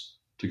liberate us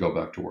to go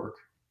back to work.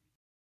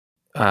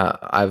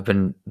 I've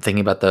been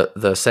thinking about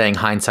the saying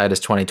hindsight is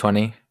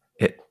 2020,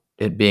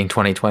 it being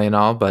 2020 and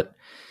all, but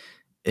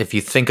if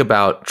you think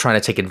about trying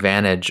to take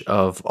advantage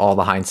of all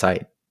the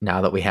hindsight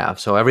now that we have,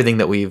 so everything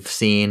that we've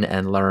seen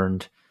and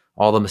learned,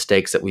 all the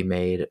mistakes that we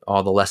made,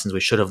 all the lessons we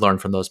should have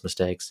learned from those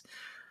mistakes,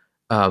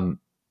 um,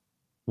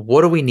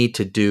 what do we need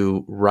to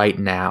do right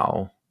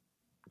now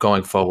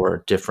going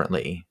forward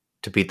differently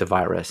to beat the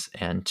virus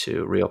and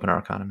to reopen our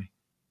economy?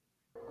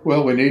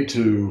 Well, we need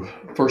to,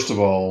 first of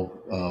all,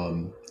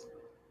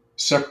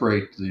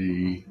 separate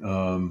the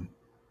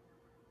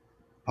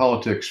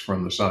politics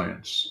from the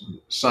science.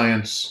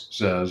 Science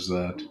says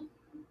that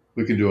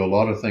we can do a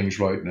lot of things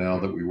right now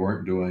that we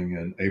weren't doing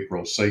in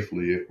April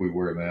safely if we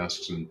wear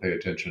masks and pay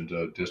attention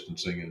to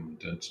distancing and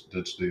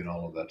density and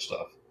all of that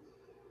stuff.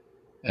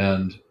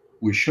 And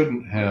we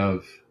shouldn't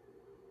have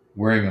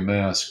wearing a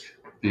mask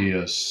be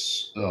a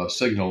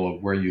signal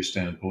of where you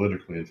stand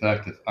politically. In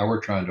fact, if I were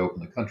trying to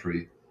open the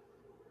country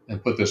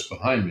and put this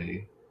behind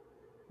me,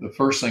 the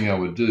first thing I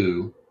would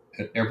do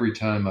at every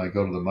time I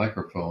go to the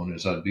microphone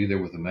is I'd be there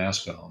with a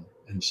mask on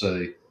and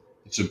say,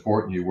 it's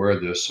important you wear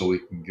this so we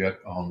can get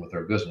on with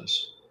our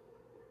business.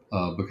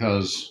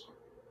 Because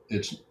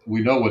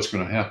we know what's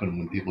going to happen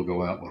when people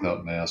go out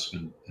without masks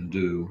and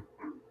do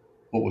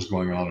what was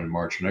going on in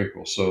March and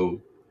April. So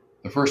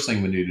the first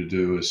thing we need to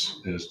do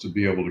is to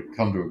be able to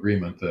come to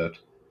agreement that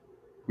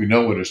we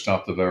know what has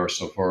stopped the virus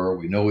so far.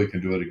 We know we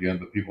can do it again,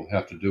 but people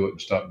have to do it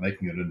and stop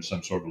making it into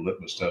some sort of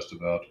litmus test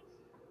about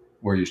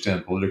where you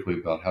stand politically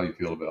about how you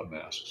feel about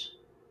masks.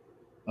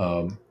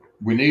 Um,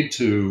 we need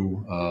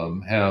to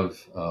have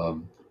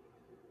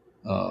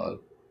uh,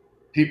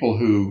 people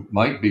who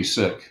might be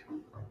sick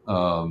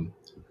um,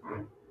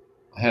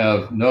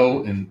 have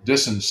no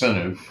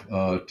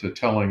disincentive to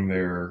telling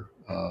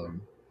uh,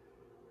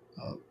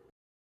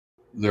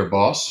 their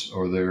boss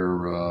or their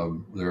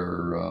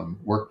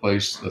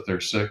workplace that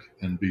they're sick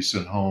and be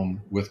sent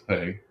home with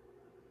pay,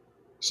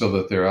 so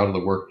that they're out of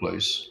the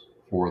workplace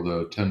for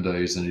the 10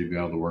 days they need to be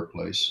out of the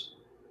workplace.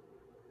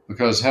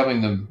 Because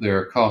having them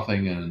there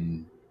coughing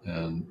and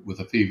with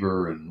a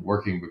fever and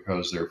working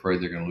because they're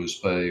afraid they're going to lose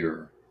pay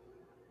or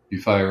be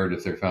fired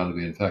if they're found to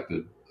be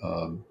infected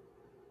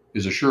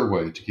is a sure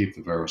way to keep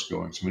the virus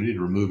going. So we need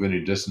to remove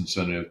any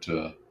disincentive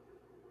to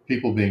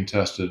people being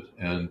tested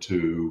and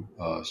to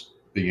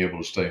being able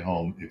to stay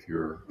home if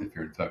you're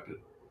infected.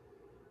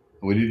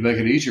 We need to make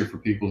it easier for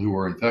people who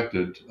are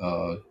infected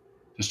to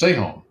stay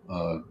home.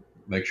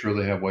 Make sure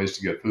they have ways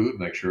to get food.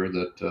 Make sure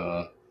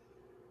that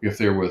if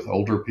they're with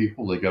older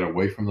people, they get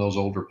away from those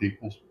older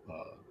people.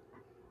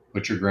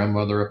 Put your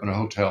grandmother up in a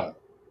hotel.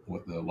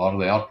 With a lot of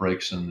the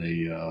outbreaks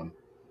in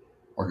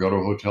or go to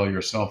a hotel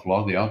yourself. A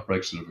lot of the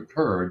outbreaks that have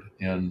occurred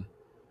in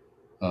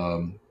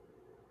um,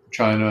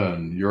 China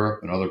and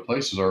Europe and other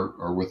places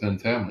are within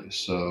families.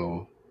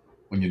 So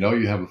when you know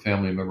you have a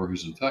family member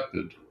who's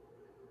infected,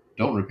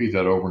 don't repeat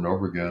that over and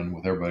over again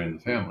with everybody in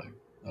the family.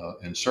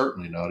 And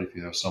certainly not if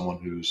you have someone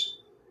who's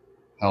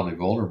highly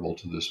vulnerable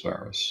to this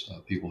virus.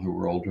 People who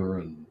are older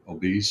and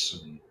obese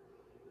and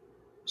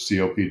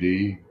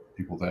COPD,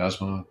 people with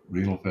asthma,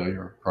 renal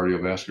failure,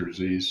 cardiovascular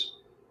disease,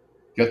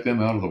 get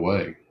them out of the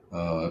way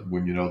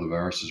when you know the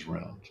virus is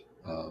around.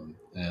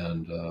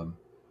 And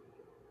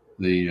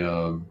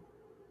the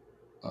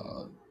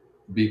uh,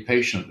 be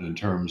patient in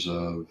terms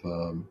of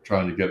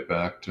trying to get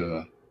back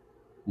to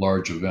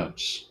large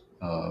events.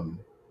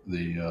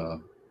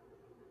 The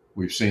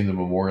We've seen the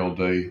Memorial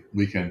Day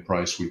weekend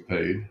price we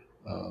paid.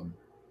 Um,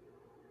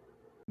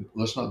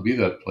 let's not be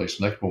that place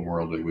next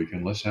Memorial Day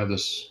weekend. Let's have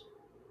this.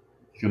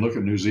 You can look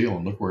at New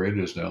Zealand. Look where it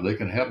is now. They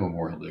can have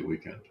Memorial Day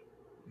weekend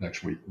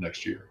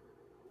next year.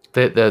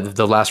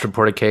 The last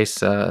reported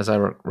case, as I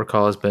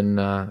recall, has been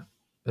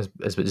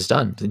is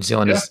done. New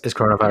Zealand Yeah, is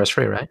coronavirus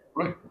free, right?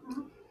 right.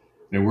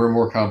 And we're a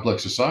more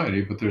complex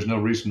society, but there's no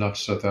reason not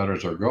to set that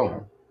as our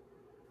goal.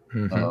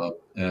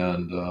 Mm-hmm.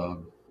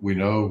 And we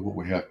know what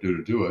we have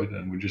to do it,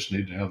 and we just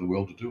need to have the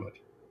will to do it.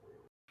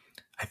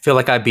 I feel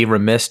like I'd be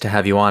remiss to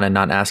have you on and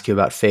not ask you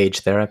about phage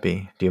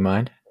therapy. Do you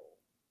mind?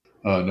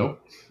 No.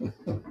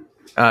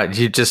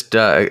 You just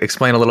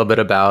explain a little bit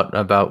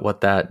about what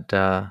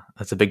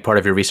that's a big part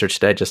of your research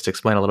today. Just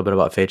explain a little bit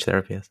about phage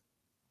therapy is.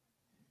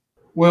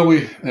 Well,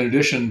 in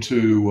addition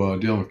to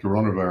dealing with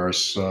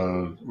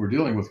coronavirus, we're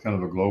dealing with kind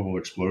of a global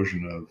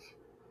explosion of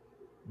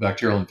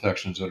bacterial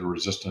infections that are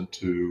resistant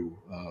to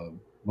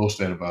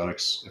most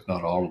antibiotics, if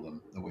not all of them,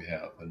 that we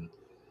have. And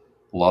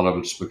a lot of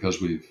it's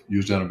because we've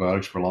used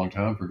antibiotics for a long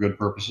time for good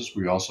purposes.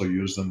 We also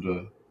use them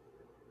to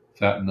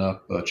fatten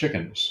up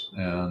chickens.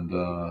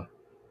 And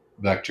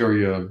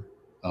bacteria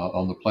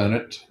on the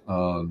planet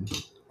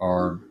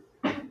are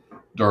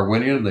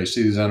Darwinian. They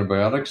see these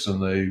antibiotics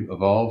and they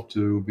evolve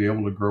to be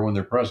able to grow in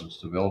their presence,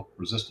 develop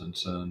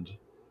resistance. And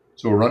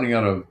so we're running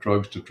out of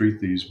drugs to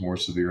treat these more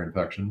severe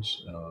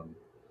infections.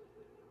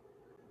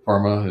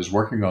 Pharma is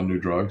working on new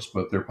drugs,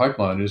 but their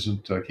pipeline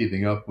isn't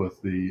keeping up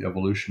with the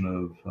evolution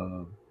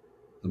of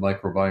the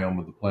microbiome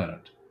of the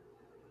planet.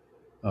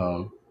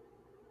 Uh,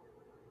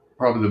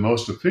 Probably the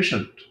most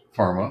efficient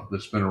pharma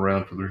that's been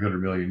around for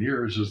 300 million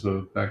years is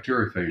the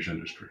bacteriophage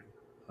industry.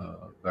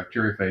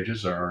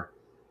 Bacteriophages are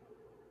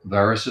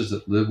viruses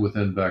that live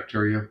within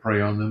bacteria, prey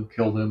on them,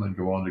 kill them, and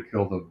go on to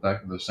kill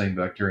the same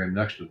bacterium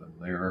next to them.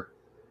 They are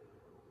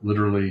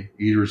literally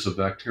eaters of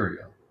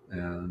bacteria.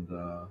 And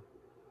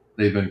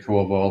they've been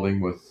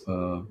co-evolving with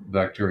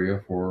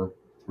bacteria for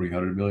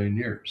 300 million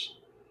years.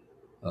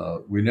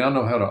 We now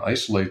know how to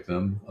isolate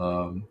them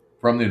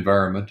from the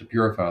environment, to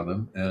purify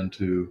them, and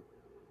to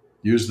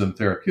use them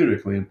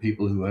therapeutically in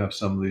people who have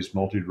some of these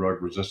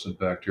multi-drug resistant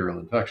bacterial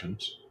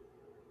infections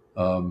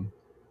um,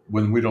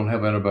 when we don't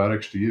have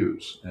antibiotics to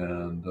use.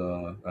 And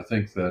I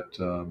think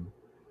that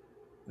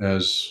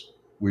as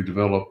we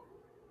develop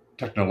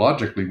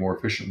technologically more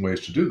efficient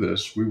ways to do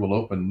this, we will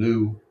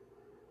open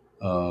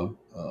uh,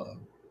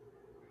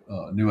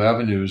 uh, new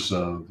avenues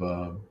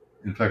of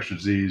infectious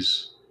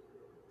disease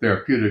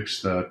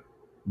therapeutics that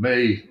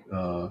may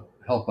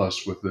help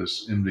us with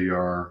this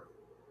MDR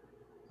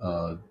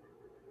uh,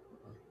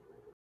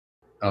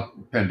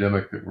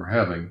 pandemic that we're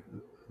having.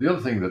 The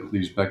other thing that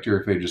these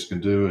bacteriophages can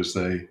do is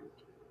they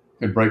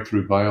can break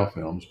through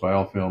biofilms.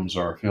 Biofilms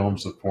are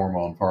films that form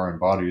on foreign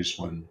bodies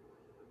when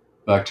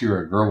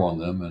bacteria grow on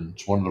them, and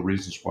it's one of the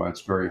reasons why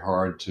it's very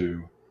hard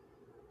to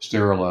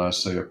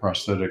sterilize, say, a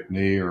prosthetic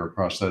knee or a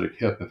prosthetic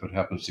hip if it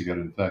happens to get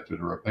infected,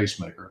 or a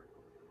pacemaker.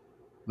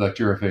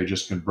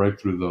 Bacteriophages can break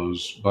through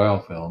those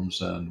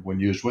biofilms, and when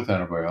used with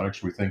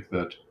antibiotics, we think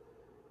that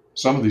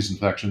some of these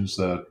infections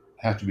that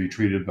have to be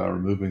treated by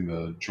removing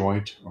the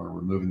joint or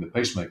removing the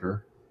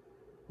pacemaker,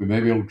 we may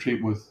be able to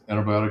treat with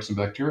antibiotics and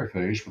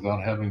bacteriophage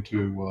without having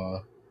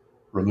to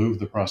remove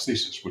the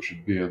prosthesis, which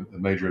would be a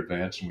major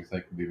advance and we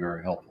think would be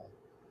very helpful.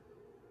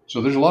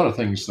 So there's a lot of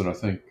things that I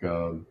think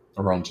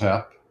are on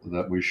tap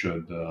that we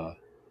should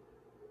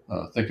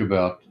think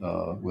about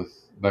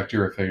with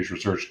bacteriophage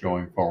research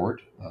going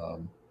forward.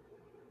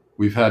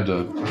 We've had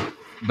to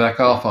back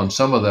off on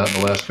some of that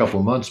in the last couple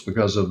of months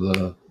because of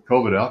the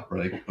COVID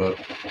outbreak, but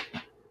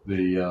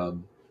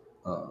the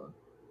uh,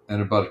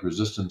 antibiotic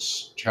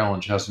resistance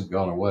challenge hasn't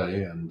gone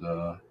away, and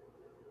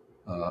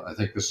I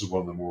think this is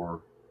one of the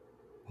more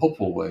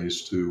hopeful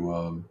ways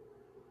to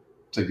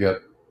get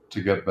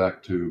to get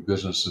back to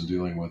business and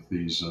dealing with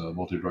these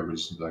multi-drug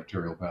resistant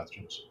bacterial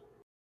pathogens.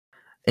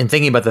 In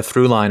thinking about the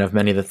through line of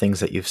many of the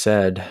things that you've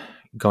said,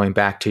 going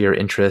back to your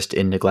interest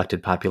in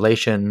neglected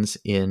populations,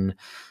 in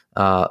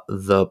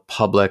the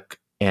public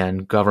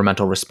and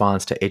governmental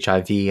response to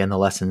HIV and the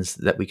lessons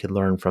that we could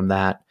learn from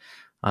that,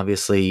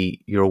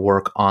 obviously your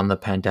work on the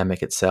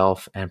pandemic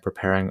itself and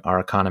preparing our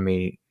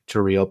economy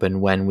to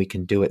reopen when we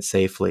can do it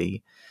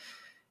safely,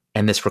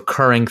 and this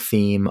recurring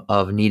theme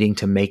of needing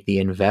to make the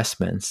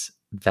investments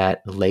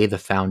that lay the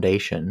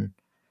foundation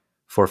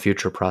for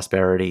future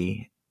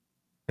prosperity,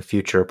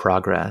 future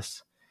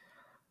progress.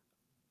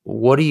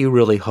 What do you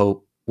really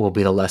hope will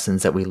be the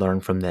lessons that we learn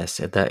from this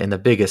in the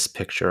biggest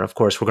picture? Of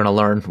course, we've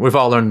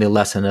all learned the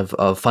lesson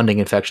of funding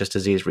infectious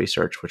disease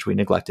research, which we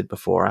neglected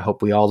before. I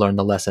hope we all learn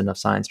the lesson of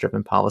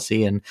science-driven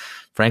policy and,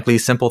 frankly,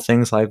 simple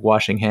things like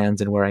washing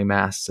hands and wearing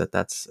masks.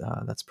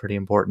 That's pretty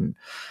important.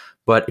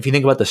 But if you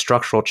think about the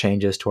structural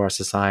changes to our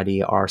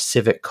society, our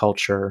civic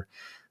culture,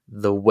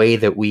 the way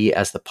that we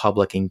as the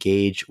public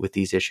engage with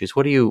these issues,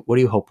 what do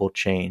you hope will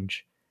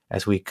change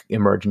as we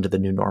emerge into the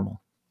new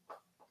normal?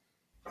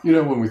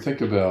 When we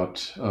think about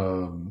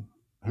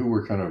who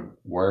we're kind of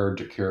wired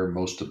to care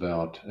most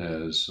about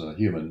as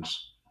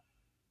humans,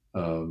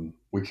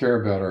 We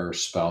care about our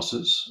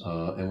spouses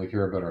and we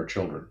care about our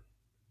children.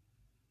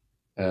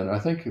 And I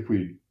think if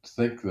we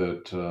think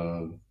that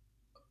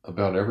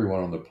about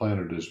everyone on the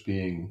planet as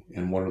being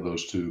in one of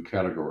those two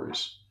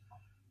categories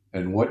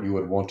and what you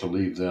would want to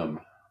leave them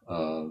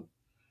uh,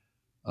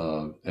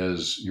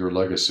 as your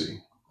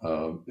legacy,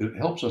 it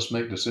helps us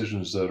make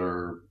decisions that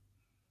are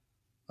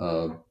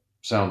uh,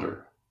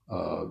 sounder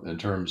in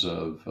terms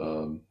of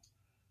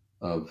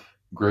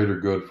greater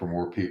good for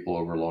more people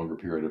over a longer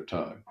period of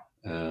time.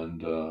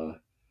 And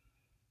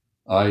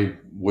I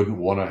wouldn't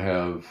want to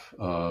have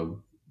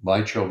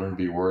my children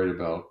be worried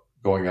about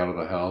going out of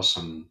the house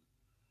and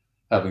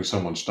having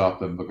someone stop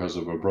them because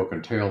of a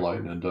broken taillight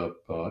and end up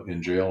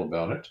in jail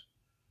about it.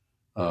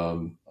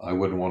 I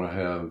wouldn't want to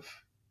have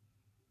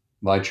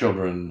my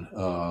children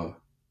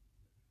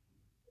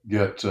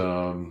get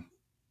uh,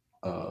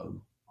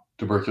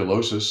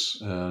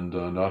 tuberculosis and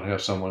not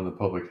have someone in the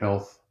public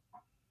health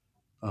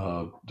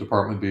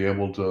department be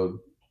able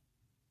to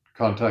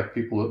contact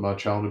people that my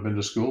child had been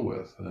to school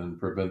with and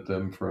prevent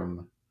them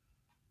from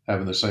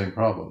having the same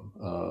problem.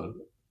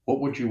 What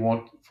would you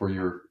want for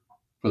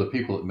the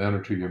people that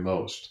matter to you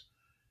most?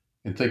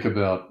 And think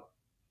about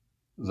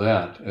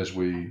that as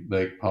we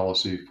make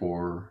policy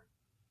for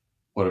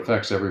what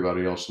affects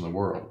everybody else in the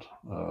world,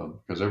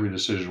 because every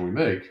decision we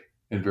make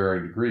in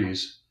varying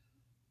degrees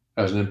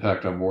has an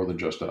impact on more than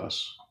just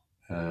us.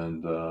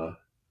 And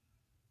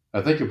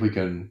I think if we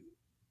can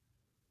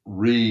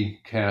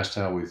recast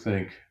how we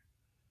think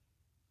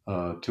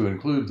to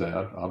include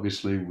that,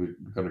 obviously we're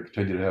going to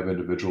continue to have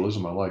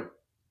individualism. I like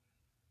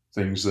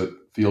things that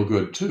feel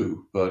good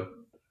too, but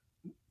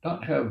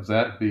not have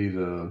that be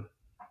the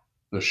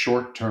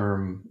short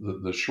term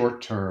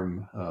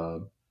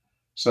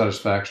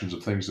satisfactions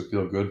of things that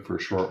feel good for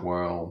a short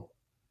while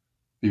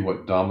be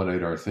what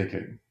dominate our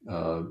thinking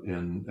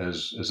in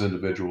as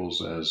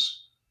individuals,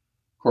 as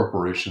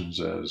corporations,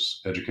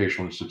 as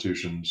educational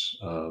institutions,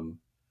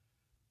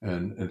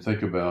 and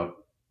think about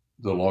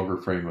the longer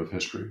frame of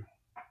history.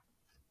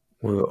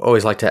 We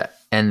always like to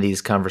end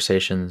these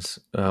conversations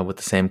with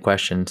the same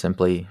question,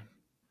 simply,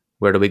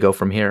 where do we go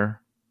from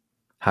here?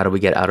 How do we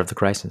get out of the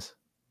crisis?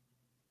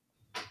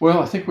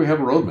 Well, I think we have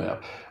a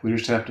roadmap. We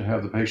just have to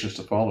have the patience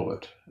to follow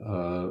it.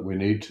 We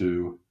need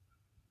to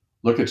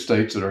look at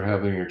states that are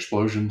having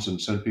explosions and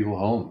send people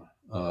home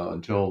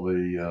until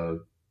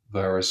the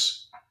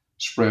virus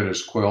spread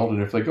is quelled.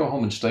 And if they go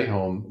home and stay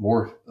home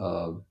more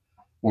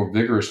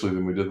vigorously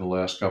than we did in the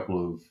last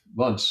couple of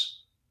months,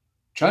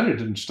 China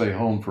didn't stay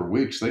home for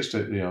weeks. They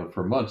stayed,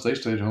 for months. They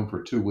stayed home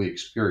for 2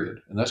 weeks,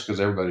 period. And that's because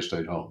everybody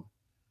stayed home.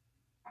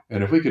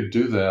 And if we could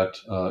do that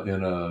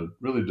in a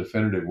really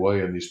definitive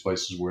way in these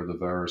places where the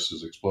virus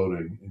is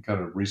exploding and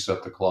kind of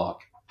reset the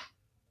clock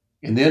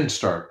and then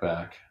start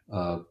back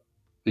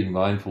being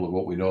mindful of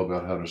what we know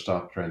about how to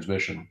stop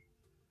transmission,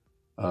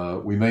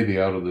 we may be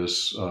out of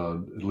this,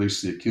 at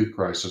least the acute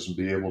crisis, and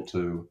be able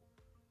to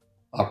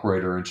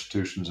operate our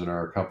institutions and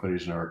our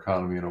companies and our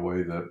economy in a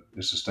way that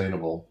is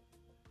sustainable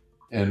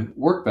and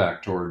work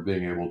back toward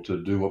being able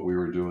to do what we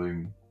were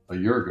doing a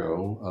year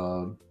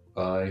ago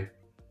by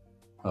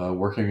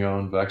working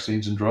on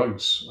vaccines and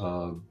drugs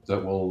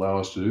that will allow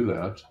us to do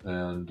that,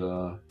 and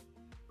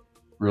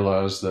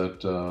realize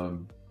that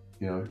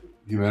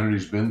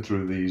humanity's been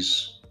through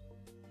these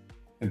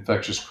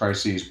infectious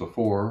crises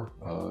before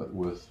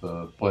with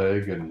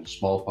plague and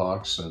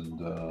smallpox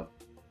and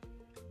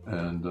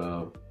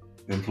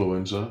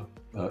influenza.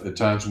 At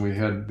times when we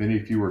had many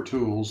fewer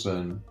tools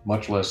and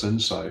much less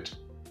insight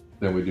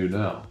than we do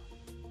now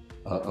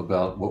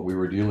about what we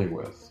were dealing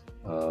with.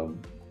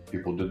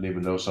 People didn't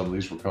even know some of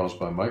these were caused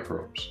by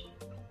microbes,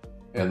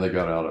 and they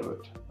got out of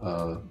it.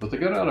 But they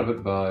got out of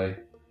it by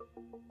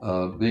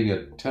being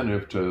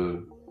attentive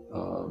to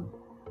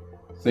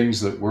things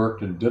that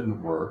worked and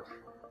didn't work,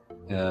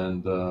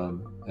 and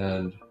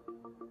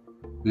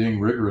being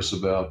rigorous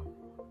about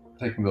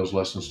taking those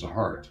lessons to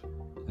heart.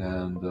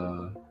 And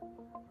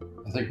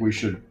I think we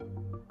should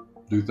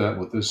do that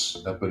with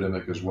this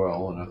epidemic as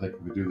well. And I think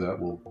if we do that,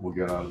 we'll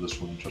get out of this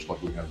one just like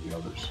we have the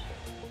others.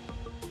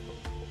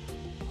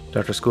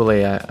 Dr.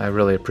 Schooley, I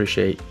really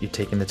appreciate you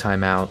taking the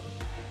time out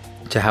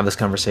to have this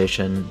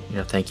conversation.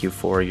 Thank you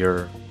for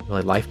your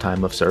really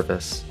lifetime of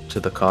service to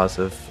the cause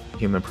of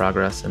human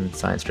progress and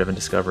science-driven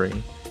discovery,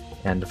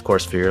 and of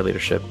course for your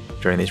leadership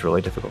during these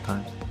really difficult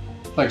times.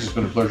 Thanks. It's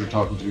been a pleasure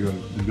talking to you,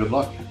 and good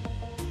luck.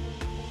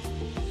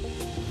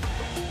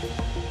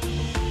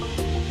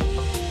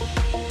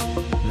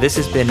 This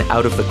has been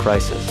Out of the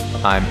Crisis.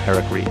 I'm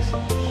Eric Ries.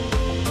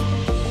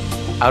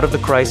 Out of the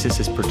Crisis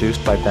is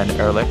produced by Ben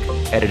Ehrlich,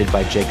 edited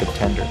by Jacob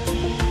Tender.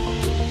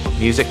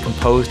 Music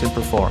composed and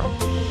performed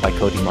by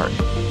Cody Martin.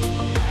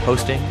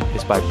 Hosting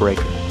is by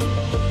Breaker.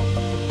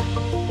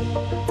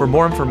 For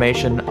more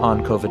information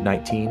on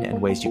COVID-19 and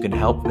ways you can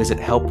help, visit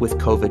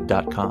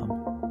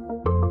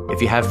helpwithcovid.com.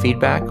 If you have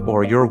feedback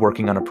or you're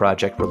working on a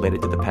project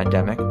related to the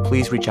pandemic,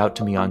 please reach out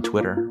to me on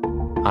Twitter.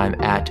 I'm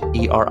at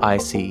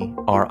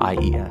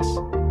ERICRIES.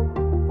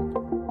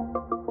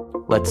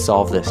 Let's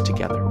solve this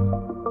together.